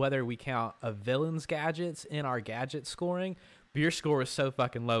forward, is whether we count a villain's gadgets in our gadget scoring. But your score is so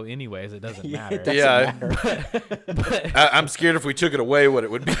fucking low anyways, it doesn't matter. It doesn't Yeah. matter. I'm scared if we took it away what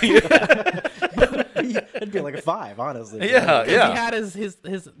it would be. It'd be like a 5, honestly. Yeah, He yeah. had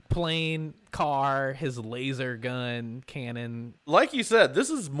his plane, car, his laser gun, cannon. Like you said, this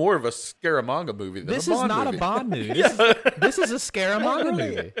is more of a Scaramanga movie than This a is Bond not movie. a Bond movie. This is a Scaramanga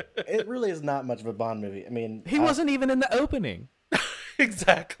movie. It really is not much of a Bond movie. I mean, He wasn't even in the opening.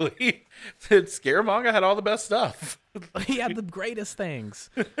 Exactly. Scaramanga had all the best stuff. He had the greatest things.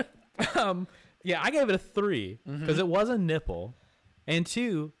 Yeah, I gave it a 3 because it was a nipple, and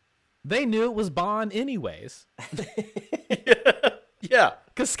 2, they knew it was Bond anyways Yeah.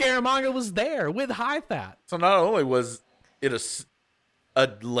 because Scaramanga was there with High Fat. So not only was it a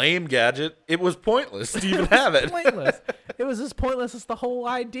lame gadget, it was pointless to even have it. Pointless. It was as pointless as the whole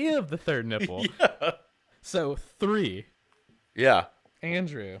idea of the third nipple. So 3, Yeah.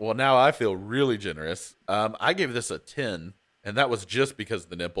 Andrew. Well, now I feel really generous. I gave this a 10, and that was just because of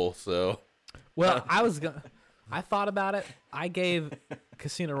the nipple. So Well, I thought about it. I gave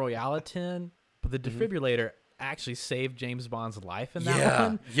Casino Royale a 10, but the defibrillator actually saved James Bond's life in that yeah,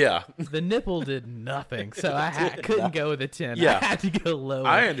 one. yeah. The nipple did nothing, so I couldn't go with a 10. Yeah. I had to go lower.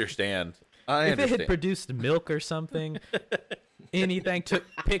 I understand. I if it understand. had produced milk or something, anything, took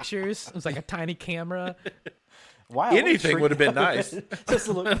pictures, it was like a tiny camera. wow, Anything would have been nice. Just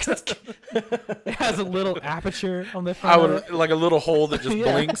a little. It has a little aperture on the I front. would like a little hole that just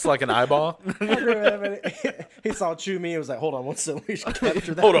Yeah. blinks like an eyeball. He saw Chew Me. It was like, hold on, one second. We should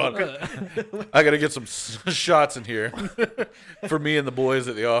capture that. Hold on, I gotta get some shots in here for me and the boys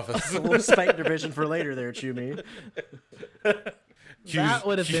at the office. A little spank division for later there, Chew Me. That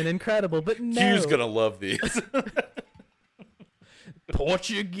would have been incredible, but no. Q's gonna love these.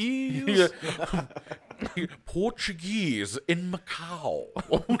 Portuguese. Yeah. Portuguese in Macau.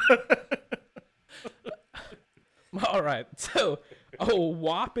 All right. So, a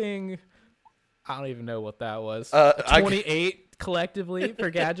whopping, I don't even know what that was. I- 28 collectively for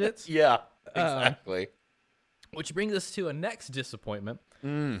gadgets. Yeah, exactly. Which brings us to a next disappointment.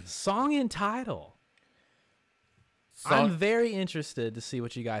 Mm. Song and title. Song- I'm very interested to see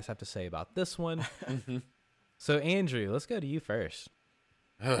what you guys have to say about this one. So, Andrew, let's go to you first.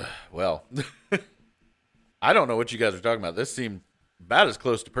 Well, I don't know what you guys are talking about. This seemed about as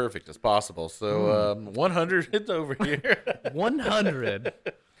close to perfect as possible. So 100, it's over here. 100.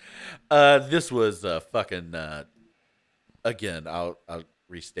 This was fucking, again, I'll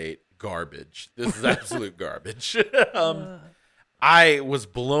restate, garbage. This is absolute garbage. I was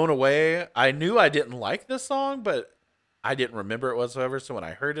blown away. I knew I didn't like this song, but I didn't remember it whatsoever. So when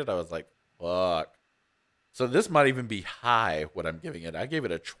I heard it, I was like, fuck. So this might even be high, what I'm giving it. I gave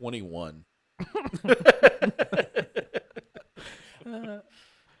it a 21.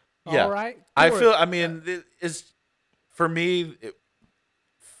 Yeah. All right. I Corey. feel, I mean, it's, for me,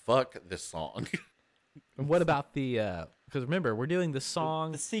 fuck this song. And what about the, because remember, we're doing the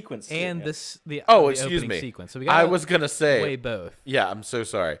song The sequence. and yeah. the Oh, the excuse opening me. sequence. So we I got was going to way say, both. yeah, I'm so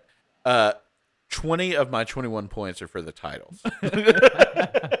sorry. 20 of my 21 points are for the titles.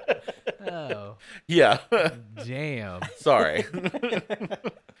 Oh, Yeah. damn. Sorry.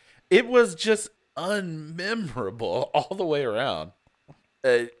 It was just unmemorable all the way around.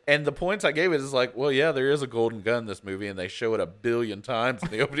 And the points I gave it is like, well, yeah, there is a golden gun in this movie, and they show it 1 billion times in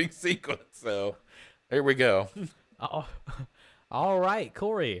the opening sequence. So here we go. Oh, all right,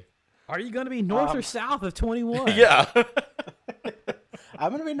 Corey. Are you going to be north or south of 21? Yeah.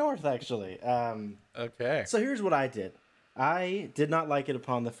 I'm gonna be north actually. Okay. So here's what I did. I did not like it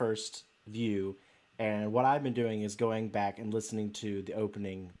upon the first view, and what I've been doing is going back and listening to the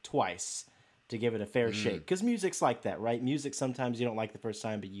opening twice to give it a fair shake. Because music's like that, right? Music sometimes you don't like the first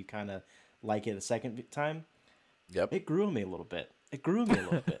time, but you kind of like it a second time. Yep. It grew on me a little bit.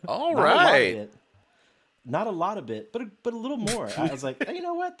 All Not a lot of right. it. Not a lot of it, but a little more. I was like, hey, you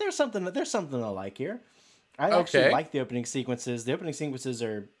know what? There's something I like here. I actually Okay. like the opening sequences. The opening sequences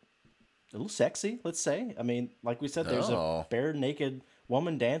are a little sexy, let's say. I mean, like we said, there's Oh. a bare naked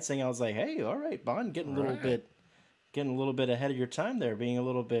woman dancing. I was like, hey, all right, Bond, getting a little bit ahead of your time there, being a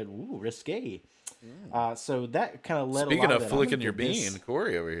little bit risque. So that kind of led. Speaking a lot of of it. I'm flicking gonna your give this- bean,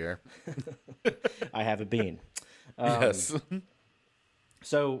 Corey over here. I have a bean. Yes.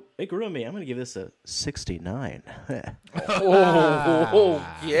 So it grew on me. I'm going to give this a 69. Oh,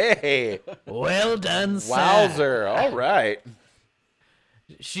 okay. Well done, sir. Wowzer. All right.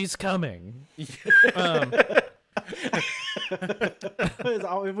 She's coming.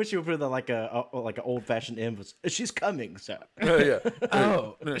 I wish you would put that like a old fashioned emphasis. She's coming, so. Yeah.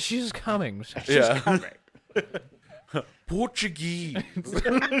 Oh, she's coming. Yeah. Portuguese.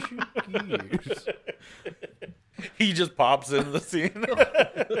 He just pops into the scene.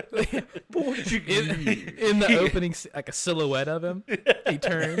 In the opening, like a silhouette of him, he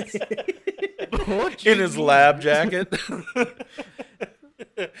turns. In his lab jacket.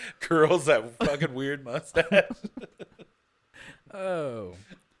 Curls that fucking weird mustache. Oh,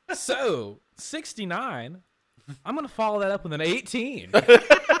 so 69. I'm gonna follow that up with an 18.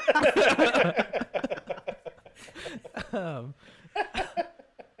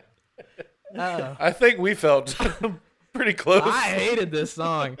 I think we felt pretty close. I hated this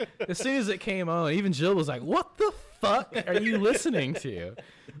song. As soon as it came on, even Jill was like, "What the fuck are you listening to?"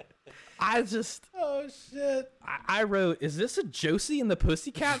 I just, Oh, shit. I wrote, "Is this a Josie and the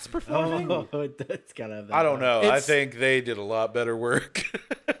Pussycats performing?" Oh, that's kind of. I don't know. I It's- think they did a lot better work.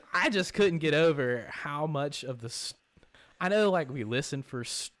 I just couldn't get over how much of the. I know, like we listen for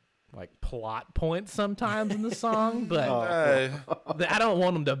like plot points sometimes in the song, but I don't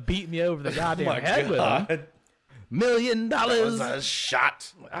want them to beat me over the goddamn head with them. $1 million. That was a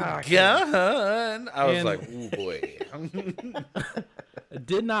shot. Ah, Gun. I was And- like, ooh, boy. I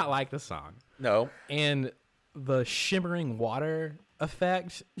did not like the song. No. And the shimmering water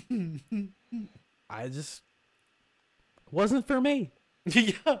effect, I just wasn't for me.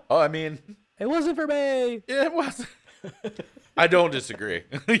 Yeah. Oh, I mean, It wasn't for me. it was. I don't disagree.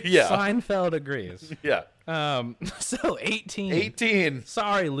 Yeah. Seinfeld agrees. Yeah. So 18. 18.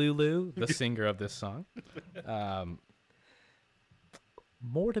 Sorry, Lulu, the singer of this song.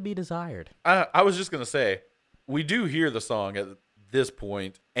 More to be desired. I was just going to say, we do hear the song at this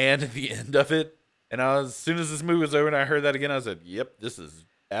point and at the end of it. And as soon as this movie was over and I heard that again, I said, yep, this is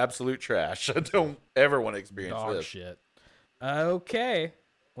absolute trash. I don't ever want to experience Dog this. shit. Okay.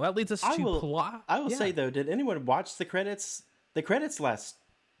 Well, that leads us to plot. I will Yeah. say though, did anyone watch the credits? The credits last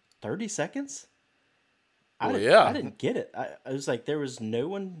 30 seconds. I yeah. didn't get it. I was like, there was no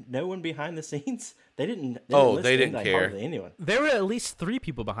one behind the scenes. They didn't. Oh, list they didn't like, care. hardly anyone. There were at least 3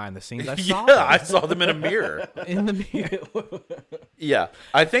 people behind the scenes. I saw Yeah, them I saw them in a mirror. in the mirror. Yeah,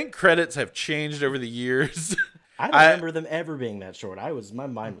 I think credits have changed over the years. I don't remember them ever being that short. My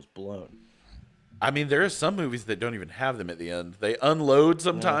mind was blown. I mean, there are some movies that don't even have them at the end. They unload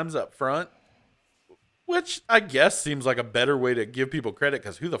sometimes up front, which I guess seems like a better way to give people credit,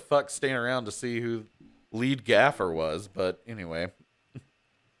 because who the fuck's staying around to see who lead gaffer was? But anyway.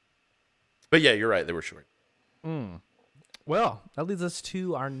 But yeah, you're right. They were short. Well, that leads us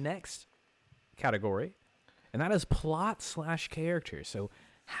to our next category, and that is plot/characters. So,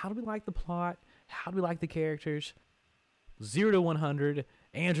 how do we like the plot? How do we like the characters? 0 to 100.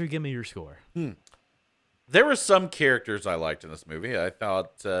 Andrew, give me your score. There were some characters I liked in this movie. I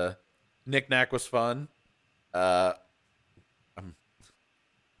thought Nick Nack was fun. I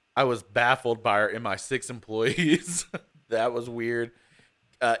was baffled by our MI6 employees. That was weird.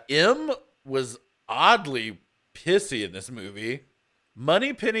 M was oddly pissy in this movie.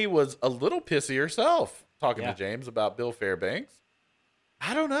 Moneypenny was a little pissy herself, talking to James about Bill Fairbanks.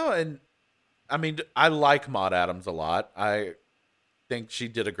 I don't know. And I mean, I like Maud Adams a lot. I think she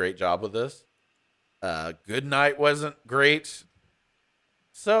did a great job with this. Goodnight wasn't great.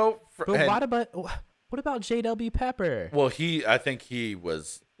 So, But what about J.W. Pepper? well, I think he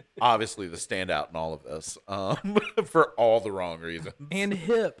was obviously the standout in all of this, for all the wrong reasons. And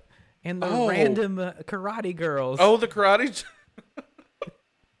Hip and the random karate girls. Oh, the karate.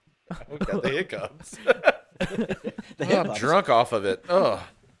 I got the hiccups. I'm drunk off of it. Oh,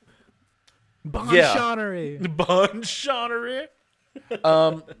 Bon yeah. Connery. Bon Connery.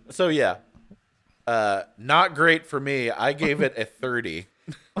 So yeah, not great for me. I gave it a 30.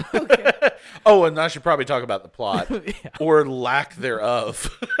 Oh, and I should probably talk about the plot or lack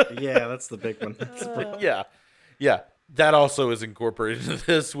thereof. Yeah, that's the big one. Yeah. That also is incorporated into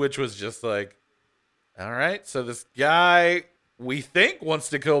this, which was just like, all right, so this guy we think wants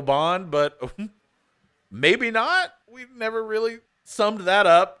to kill Bond, but maybe not. We never really summed that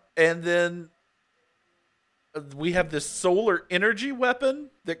up. And then we have this solar energy weapon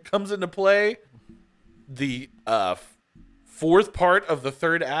that comes into play. The fourth part of the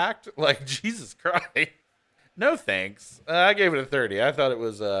third act. Like, Jesus Christ. No thanks. I gave it a 30. I thought it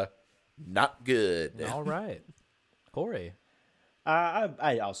was not good. All right. Corey.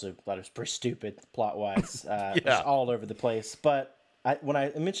 I also thought it was pretty stupid plot-wise. It was Yeah. all over the place. But when I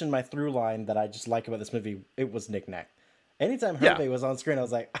mentioned my through line that I just like about this movie, it was Nick Nack. Anytime Hervé was on screen, I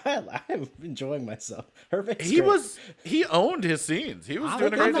was like, I'm enjoying myself. Hervé's He owned his scenes. He was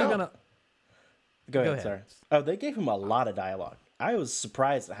doing a I'm great not job. gonna. Go ahead, ahead. sorry. Oh, they gave him a lot of dialogue. I was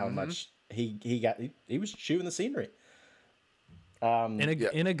surprised at how much he got. He was chewing the scenery.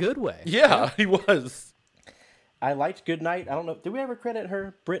 In a good way. Yeah, he was. I liked Goodnight. I don't know. Did we ever credit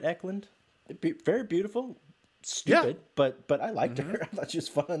her? Britt Eklund. Very beautiful. Stupid, but I liked her. I thought she was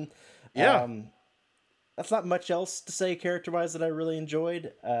fun. Yeah. That's not much else to say character-wise that I really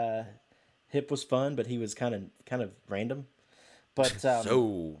enjoyed. Hip was fun, but he was kind of random. But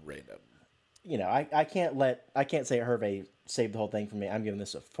So random. you know, I can't say Hervé saved the whole thing for me. I'm giving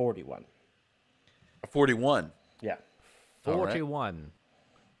this a 41. A 41. Yeah. 41.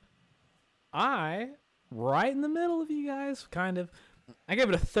 Right in the middle of you guys, kind of. I gave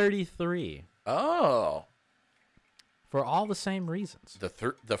it a 33 Oh. for all the same reasons.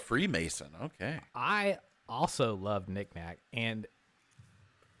 The Freemason. Okay. I also love Nick Nack, and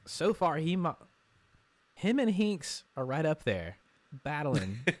so far him and Hinks are right up there,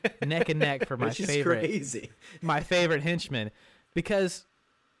 battling neck and neck for my Which is favorite, crazy. my favorite henchman, because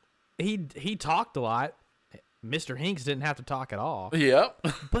he talked a lot. Mr. Hinks didn't have to talk at all, Yep.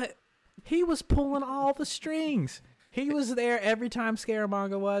 but he was pulling all the strings. He was there every time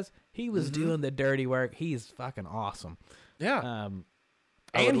Scaramanga was. He was doing the dirty work. He's fucking awesome. Yeah.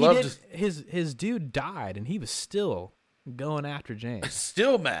 I And would love his dude died, and he was still going after James.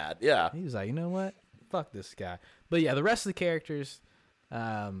 Still mad. Yeah. He was like, you know what? Fuck this guy. But yeah, the rest of the characters,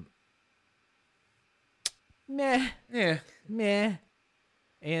 meh, Yeah.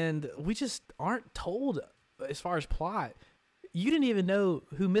 and we just aren't told as far as plot. You didn't even know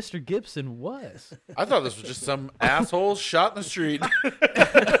who Mr. Gibson was. I thought this was just some asshole shot in the street.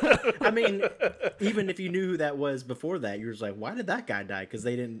 I mean, even if you knew who that was before that, you were just like, why did that guy die? Because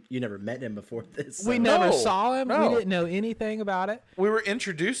you never met him before this. We so- never No, saw him. no. We didn't know anything about it. We were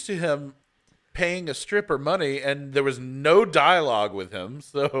introduced to him paying a stripper money, and there was no dialogue with him.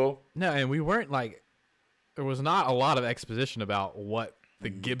 So No, and we weren't like, there was not a lot of exposition about what the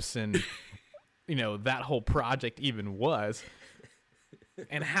Gibson, that whole project even was,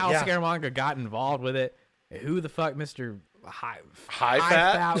 and how Yeah. Scaramanga got involved with it. who the fuck Mr. High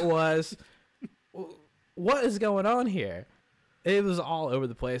fat? was. What is going on here? It was all over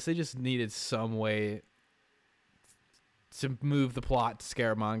the place. They just needed some way to move the plot to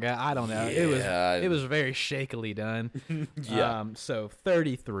Scaramanga. I don't know. Yeah. It was very shakily done. Yeah. So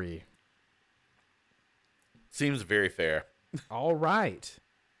 33. Seems very fair. All right.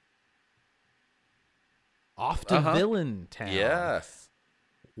 Off to Villain Town. Yes.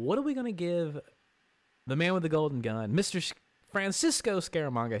 What are we going to give the man with the golden gun, Mr. Francisco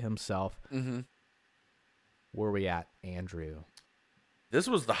Scaramanga himself? Mm-hmm. Where are we at, Andrew? This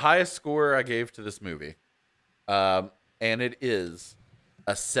was the highest score I gave to this movie. And it is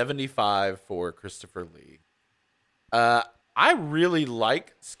a 75 for Christopher Lee. I really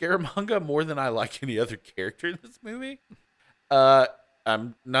like Scaramanga more than I like any other character in this movie.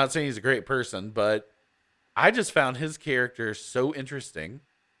 I'm not saying he's a great person, but I just found his character so interesting.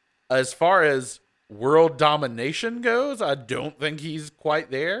 As far as world domination goes, I don't think he's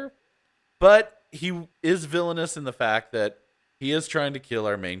quite there. But he is villainous in the fact that he is trying to kill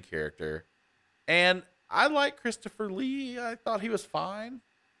our main character. And I like Christopher Lee. I thought he was fine.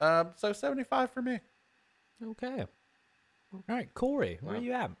 So 75 for me. Okay. All right, Corey, where are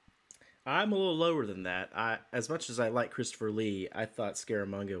you at? I'm a little lower than that. As much as I like Christopher Lee, I thought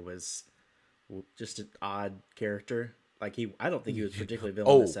Scaramanga was just an odd character. Like I don't think he was particularly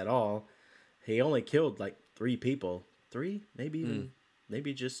villainous at all. He only killed like 3 people. 3? Maybe even,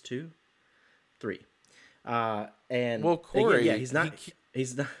 maybe just 2? 3. And well, Corey, again, he's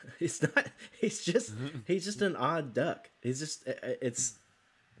just an odd duck. He's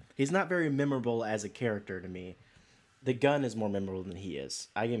not very memorable as a character to me. The gun is more memorable than he is.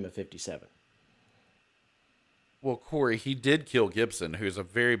 I gave him a 57. Well, Corey, he did kill Gibson, who's a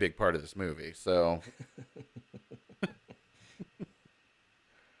very big part of this movie. So,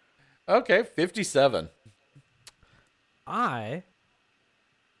 okay, 57. I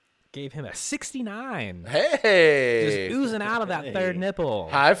gave him a 69. Hey, Just oozing out of that third nipple.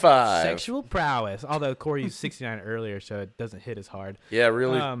 High five. Sexual prowess. Although Corey used 69 earlier, so it doesn't hit as hard. Yeah,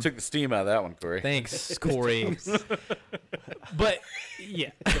 really took the steam out of that one, Corey. Thanks, Corey. But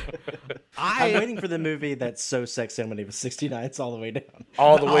yeah, I'm waiting for the movie that's so sexy. I'm gonna give it 69. It's all the way down.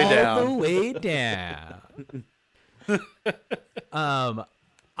 All the way all down. the way down.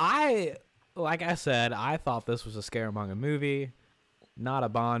 Like I said, I thought this was a Scaramanga movie, not a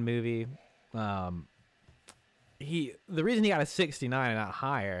Bond movie. The reason he got a 69 and not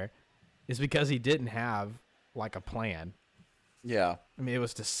higher is because he didn't have like a plan. Yeah. I mean, it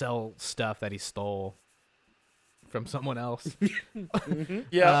was to sell stuff that he stole from someone else.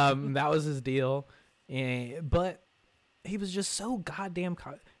 Yeah. That was his deal. But he was just so goddamn.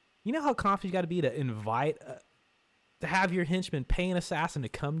 You know how confident you got to be to invite, to have your henchman pay an assassin to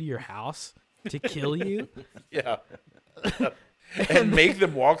come to your house to kill you? Yeah. And make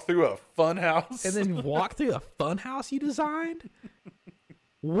them walk through a fun house. And then walk through a fun house you designed?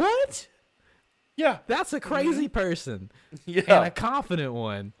 What? Yeah. That's a crazy person. Yeah. And a confident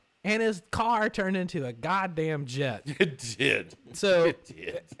one. And his car turned into a goddamn jet. It did. So, It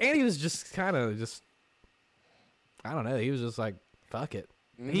did. and he was just kind of just, I don't know. He was just like, fuck it.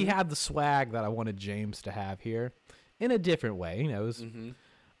 He had the swag that I wanted James to have here in a different way. You know, it was,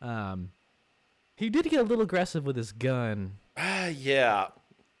 he did get a little aggressive with his gun. Yeah.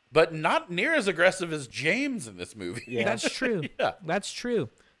 But not near as aggressive as James in this movie. Yeah. That's true. Yeah. That's true.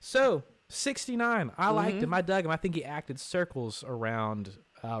 So, 69. I liked him. I dug him. I think he acted circles around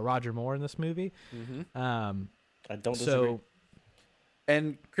Roger Moore in this movie. I don't disagree. So,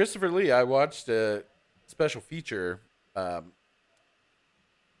 And Christopher Lee, I watched a special feature that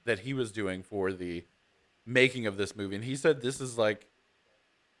he was doing for the making of this movie. And he said this is like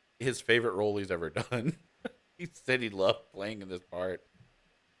his favorite role he's ever done. He said he loved playing in this part,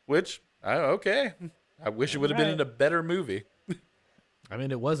 which, okay. I wish it would have been in a better movie. I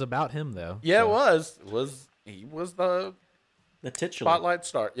mean, it was about him, though. Yeah, so. it was. He was the titular. spotlight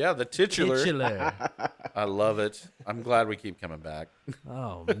star. Yeah, the titular. Titular. I love it. I'm glad we keep coming back.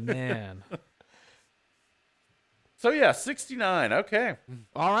 Oh, man. So, yeah, 69. Okay.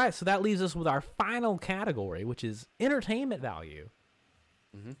 All right, so that leaves us with our final category, which is entertainment value.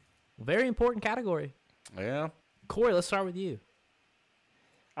 Very important category. Yeah. Corey, let's start with you.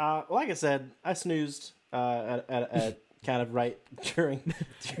 Like I said, I snoozed at kind of right during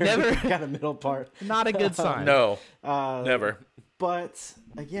Never. the kind of middle part. Not a good sign. No, never. But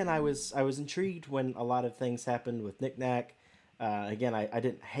again, I was intrigued when a lot of things happened with Knick Knack. Again, I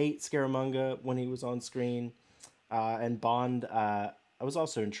didn't hate Scaramanga when he was on screen, and Bond. I was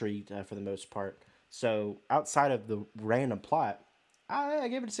also intrigued for the most part. So outside of the random plot, I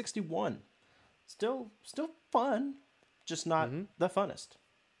gave it a 61. Still fun, just not the funnest.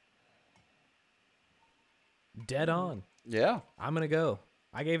 Dead on. Yeah. I'm gonna go.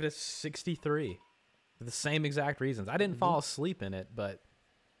 I gave it a 63 for the same exact reasons. I didn't fall asleep in it, but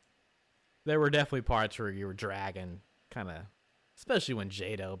there were definitely parts where you were dragging, kind of, especially when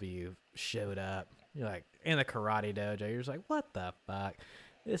JW showed up. You're like in the karate dojo. You're just like, what the fuck?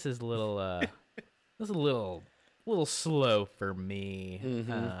 This is a little, this is a little slow for me.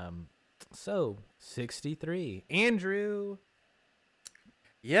 So 63. Andrew.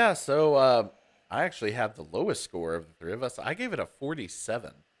 Yeah, so I actually have the lowest score of the three of us. I gave it a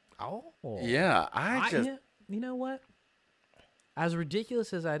 47. Oh. Yeah, I just You know what? As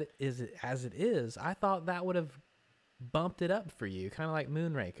ridiculous as it is, I thought that would have bumped it up for you, kind of like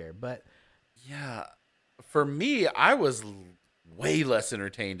Moonraker. But yeah, for me, I was way less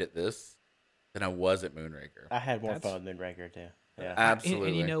entertained at this than I was at Moonraker. I had more fun than Moonraker too. Yeah. Absolutely.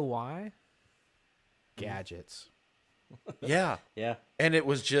 and you know why? Gadgets. Yeah. Yeah. And it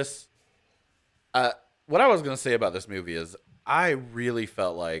was just what I was going to say about this movie is I really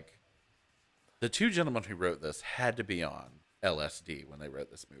felt like the two gentlemen who wrote this had to be on LSD when they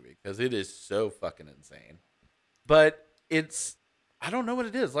wrote this movie because it is so fucking insane. But I don't know what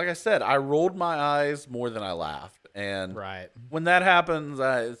it is. Like I said, I rolled my eyes more than I laughed. And Right. when that happens,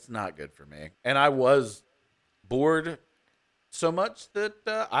 it's not good for me. And I was bored so much that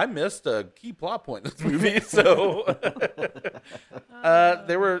I missed a key plot point in this movie. So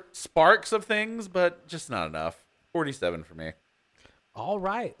there were sparks of things, but just not enough. 47 for me. All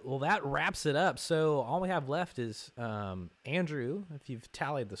right. Well, that wraps it up. So all we have left is Andrew, if you've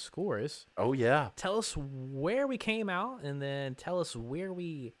tallied the scores, Oh, yeah. tell us where we came out and then tell us where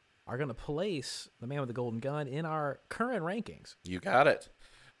we are going to place The Man with the Golden Gun in our current rankings. You got it.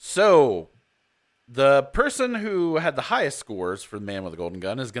 So the person who had the highest scores for The Man with the Golden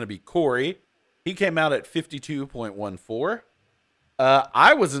Gun is going to be Corey. He came out at 52.14.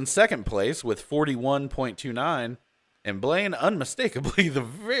 I was in second place with 41.29. And Blaine, unmistakably the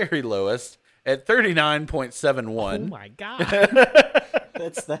very lowest at 39.71. Oh, my God.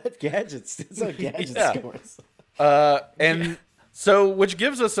 That's that gadgets. It's a gadget Yeah. scores. And so, which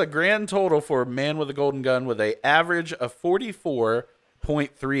gives us a grand total for Man with a Golden Gun with a average of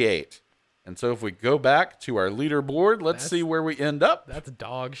 44.38. And so if we go back to our leaderboard, let's see where we end up. That's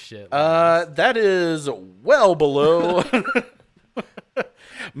dog shit. That is well below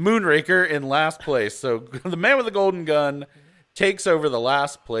Moonraker in last place. So the Man with the Golden Gun takes over the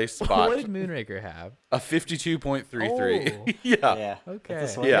last place spot. What did Moonraker have? A 52.33. Oh. yeah. Yeah. Okay.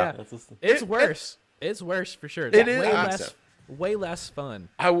 That's this one. Yeah. That's this one. It's worse. It's worse for sure. It is. Way less fun.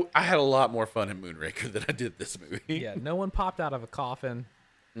 I had a lot more fun in Moonraker than I did this movie. Yeah, no one popped out of a coffin.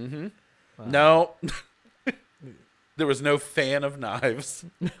 No. There was no fan of knives.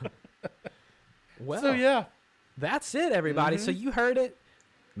 Well, So, yeah. that's it, everybody. So you heard it.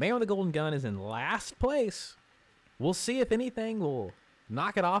 Man with the Golden Gun is in last place. We'll see if anything will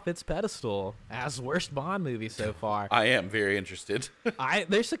knock it off its pedestal as worst Bond movie so far. I am very interested.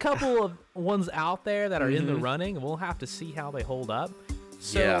 There's a couple of ones out there that are in the running, and we'll have to see how they hold up.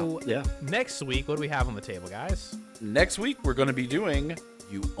 So Yeah. next week, what do we have on the table, guys? Next week, we're going to be doing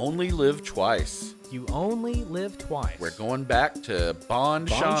You Only Live Twice. You Only Live Twice. We're going back to Bond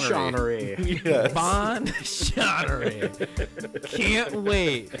Connery. Connery. Yes. Bond Connery. Can't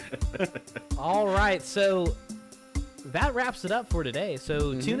wait. All right, so that wraps it up for today.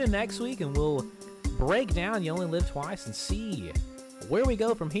 So tune in next week and we'll break down You Only Live Twice and see where we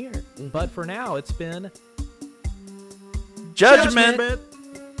go from here. But for now, it's been Judgment.